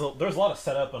like there was a lot of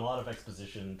setup and a lot of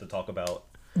exposition to talk about.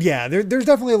 Yeah, there's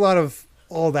definitely a lot of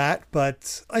all that,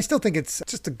 but I still think it's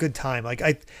just a good time. Like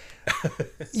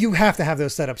you have to have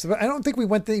those setups. But I don't think we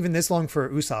went even this long for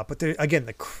Usopp. But again,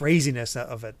 the craziness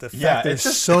of it, the fact there's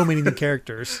so many new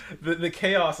characters, the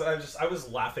chaos. I was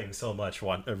laughing so much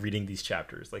reading these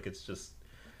chapters. Like it's just,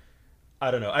 I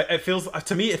don't know. It feels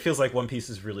like One Piece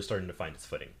is really starting to find its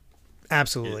footing.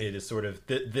 Absolutely. It is sort of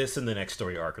this and the next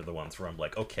story arc are the ones where I'm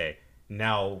like, okay,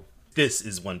 now this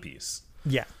is One Piece.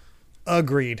 Yeah,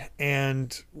 agreed.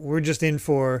 And we're just in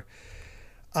for.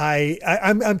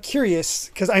 I'm curious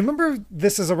because I remember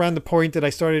this is around the point that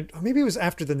I started. Or maybe it was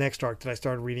after the next arc that I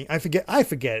started reading. I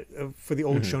forget for the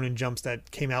old Shonen Jumps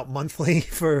that came out monthly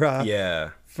for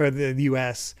the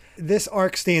US. This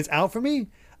arc stands out for me.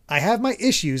 I have my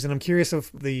issues, and I'm curious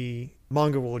if the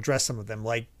manga will address some of them,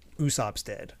 like Usopp's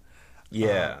did.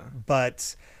 Yeah.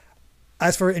 But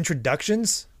As for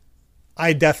introductions,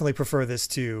 I definitely prefer this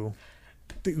to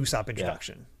the Usopp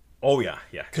introduction. Oh yeah,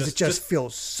 because it just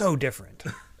feels so different.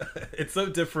 It's so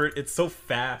different. It's so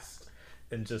fast,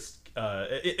 and just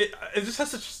it just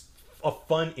has such a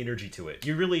fun energy to it.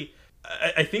 You really,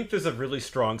 I think there's a really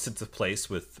strong sense of place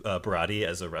with Barati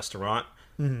as a restaurant,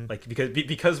 like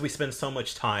because we spend so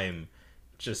much time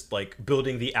just like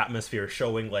building the atmosphere,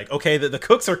 showing like, okay, the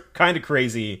cooks are kind of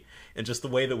crazy, and just the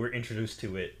way that we're introduced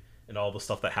to it and all the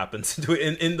stuff that happens to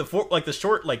it in the the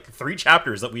short 3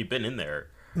 chapters that we've been in there.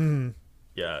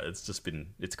 Yeah,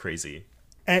 it's crazy.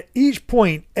 At each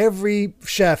point, every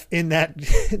chef in that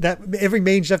every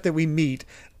main chef that we meet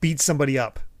beats somebody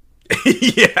up.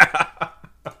 Yeah.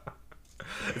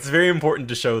 It's very important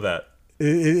to show that.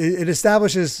 It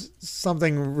establishes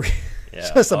something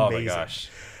just amazing. Oh my gosh.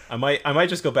 I might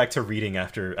just go back to reading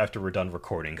after we're done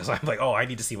recording, because I'm like, oh, I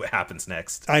need to see what happens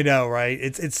next. I know, right?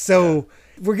 It's so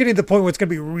we're getting to the point where it's going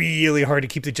to be really hard to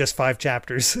keep to just 5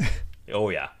 chapters. Oh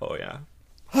yeah.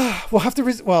 We'll have to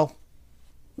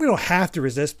we don't have to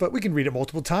resist, but we can read it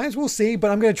multiple times. We'll see,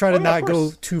 but I'm going to try to not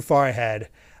go too far ahead.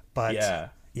 But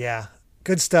yeah,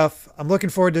 good stuff. I'm looking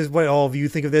forward to what all of you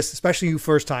think of this, especially you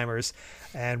first timers,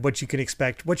 and what you can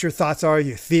expect, what your thoughts are,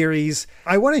 your theories.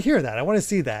 I want to hear that. I want to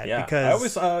see that. Yeah, because I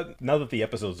always, now that the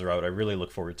episodes are out, I really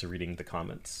look forward to reading the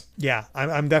comments. Yeah,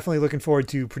 I'm definitely looking forward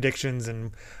to predictions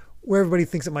and where everybody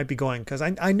thinks it might be going, because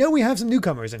I know we have some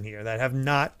newcomers in here that have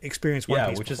not experienced One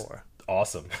Piece before. Is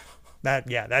awesome.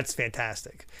 That's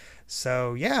fantastic.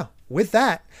 So yeah, with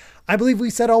that, I believe we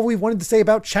said all we wanted to say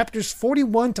about chapters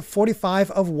 41 to 45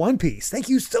 of One Piece. Thank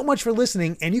you so much for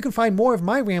listening, and you can find more of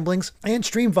my ramblings and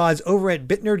stream VODs over at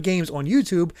BitNerd Games on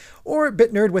YouTube, or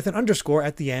BitNerd with an underscore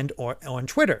at the end, or on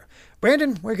Twitter.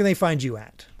 Brandon, where can they find you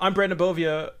at? I'm Brandon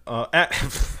Bovia.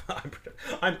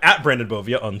 I'm at Brandon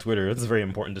Bovia on Twitter. That's a very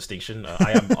important distinction.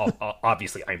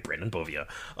 Obviously I'm Brandon Bovia.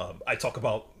 I talk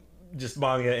about just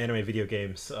manga, anime, video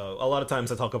games. A lot of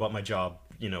times I talk about my job,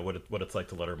 what it's like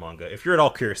to letter manga. If you're at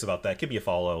all curious about that, give me a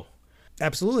follow.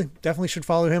 Absolutely. Definitely should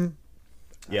follow him.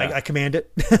 Yeah. I command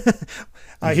it.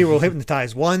 He will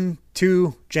hypnotize 1,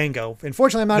 2, Django.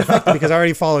 Unfortunately, I'm not affected because I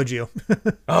already followed you.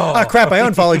 Crap, I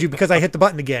unfollowed you because I hit the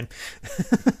button again.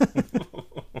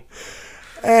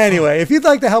 Anyway, if you'd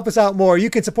like to help us out more,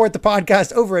 you can support the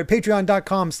podcast over at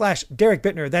patreon.com/Derek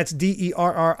Bittner. That's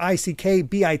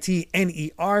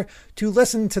DERRICKBITNER to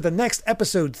listen to the next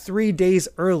episode 3 days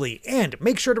early. And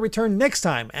make sure to return next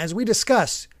time as we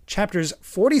discuss chapters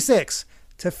 46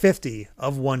 to 50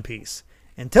 of One Piece.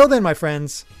 Until then, my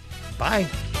friends, bye.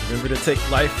 Remember to take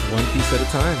life one piece at a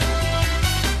time.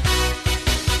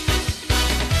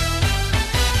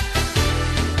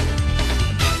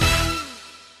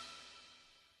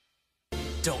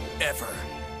 Don't ever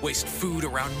waste food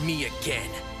around me again.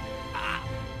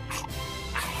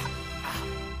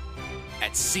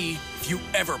 At sea, if you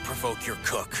ever provoke your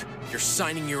cook, you're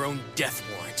signing your own death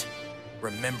warrant.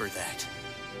 Remember that.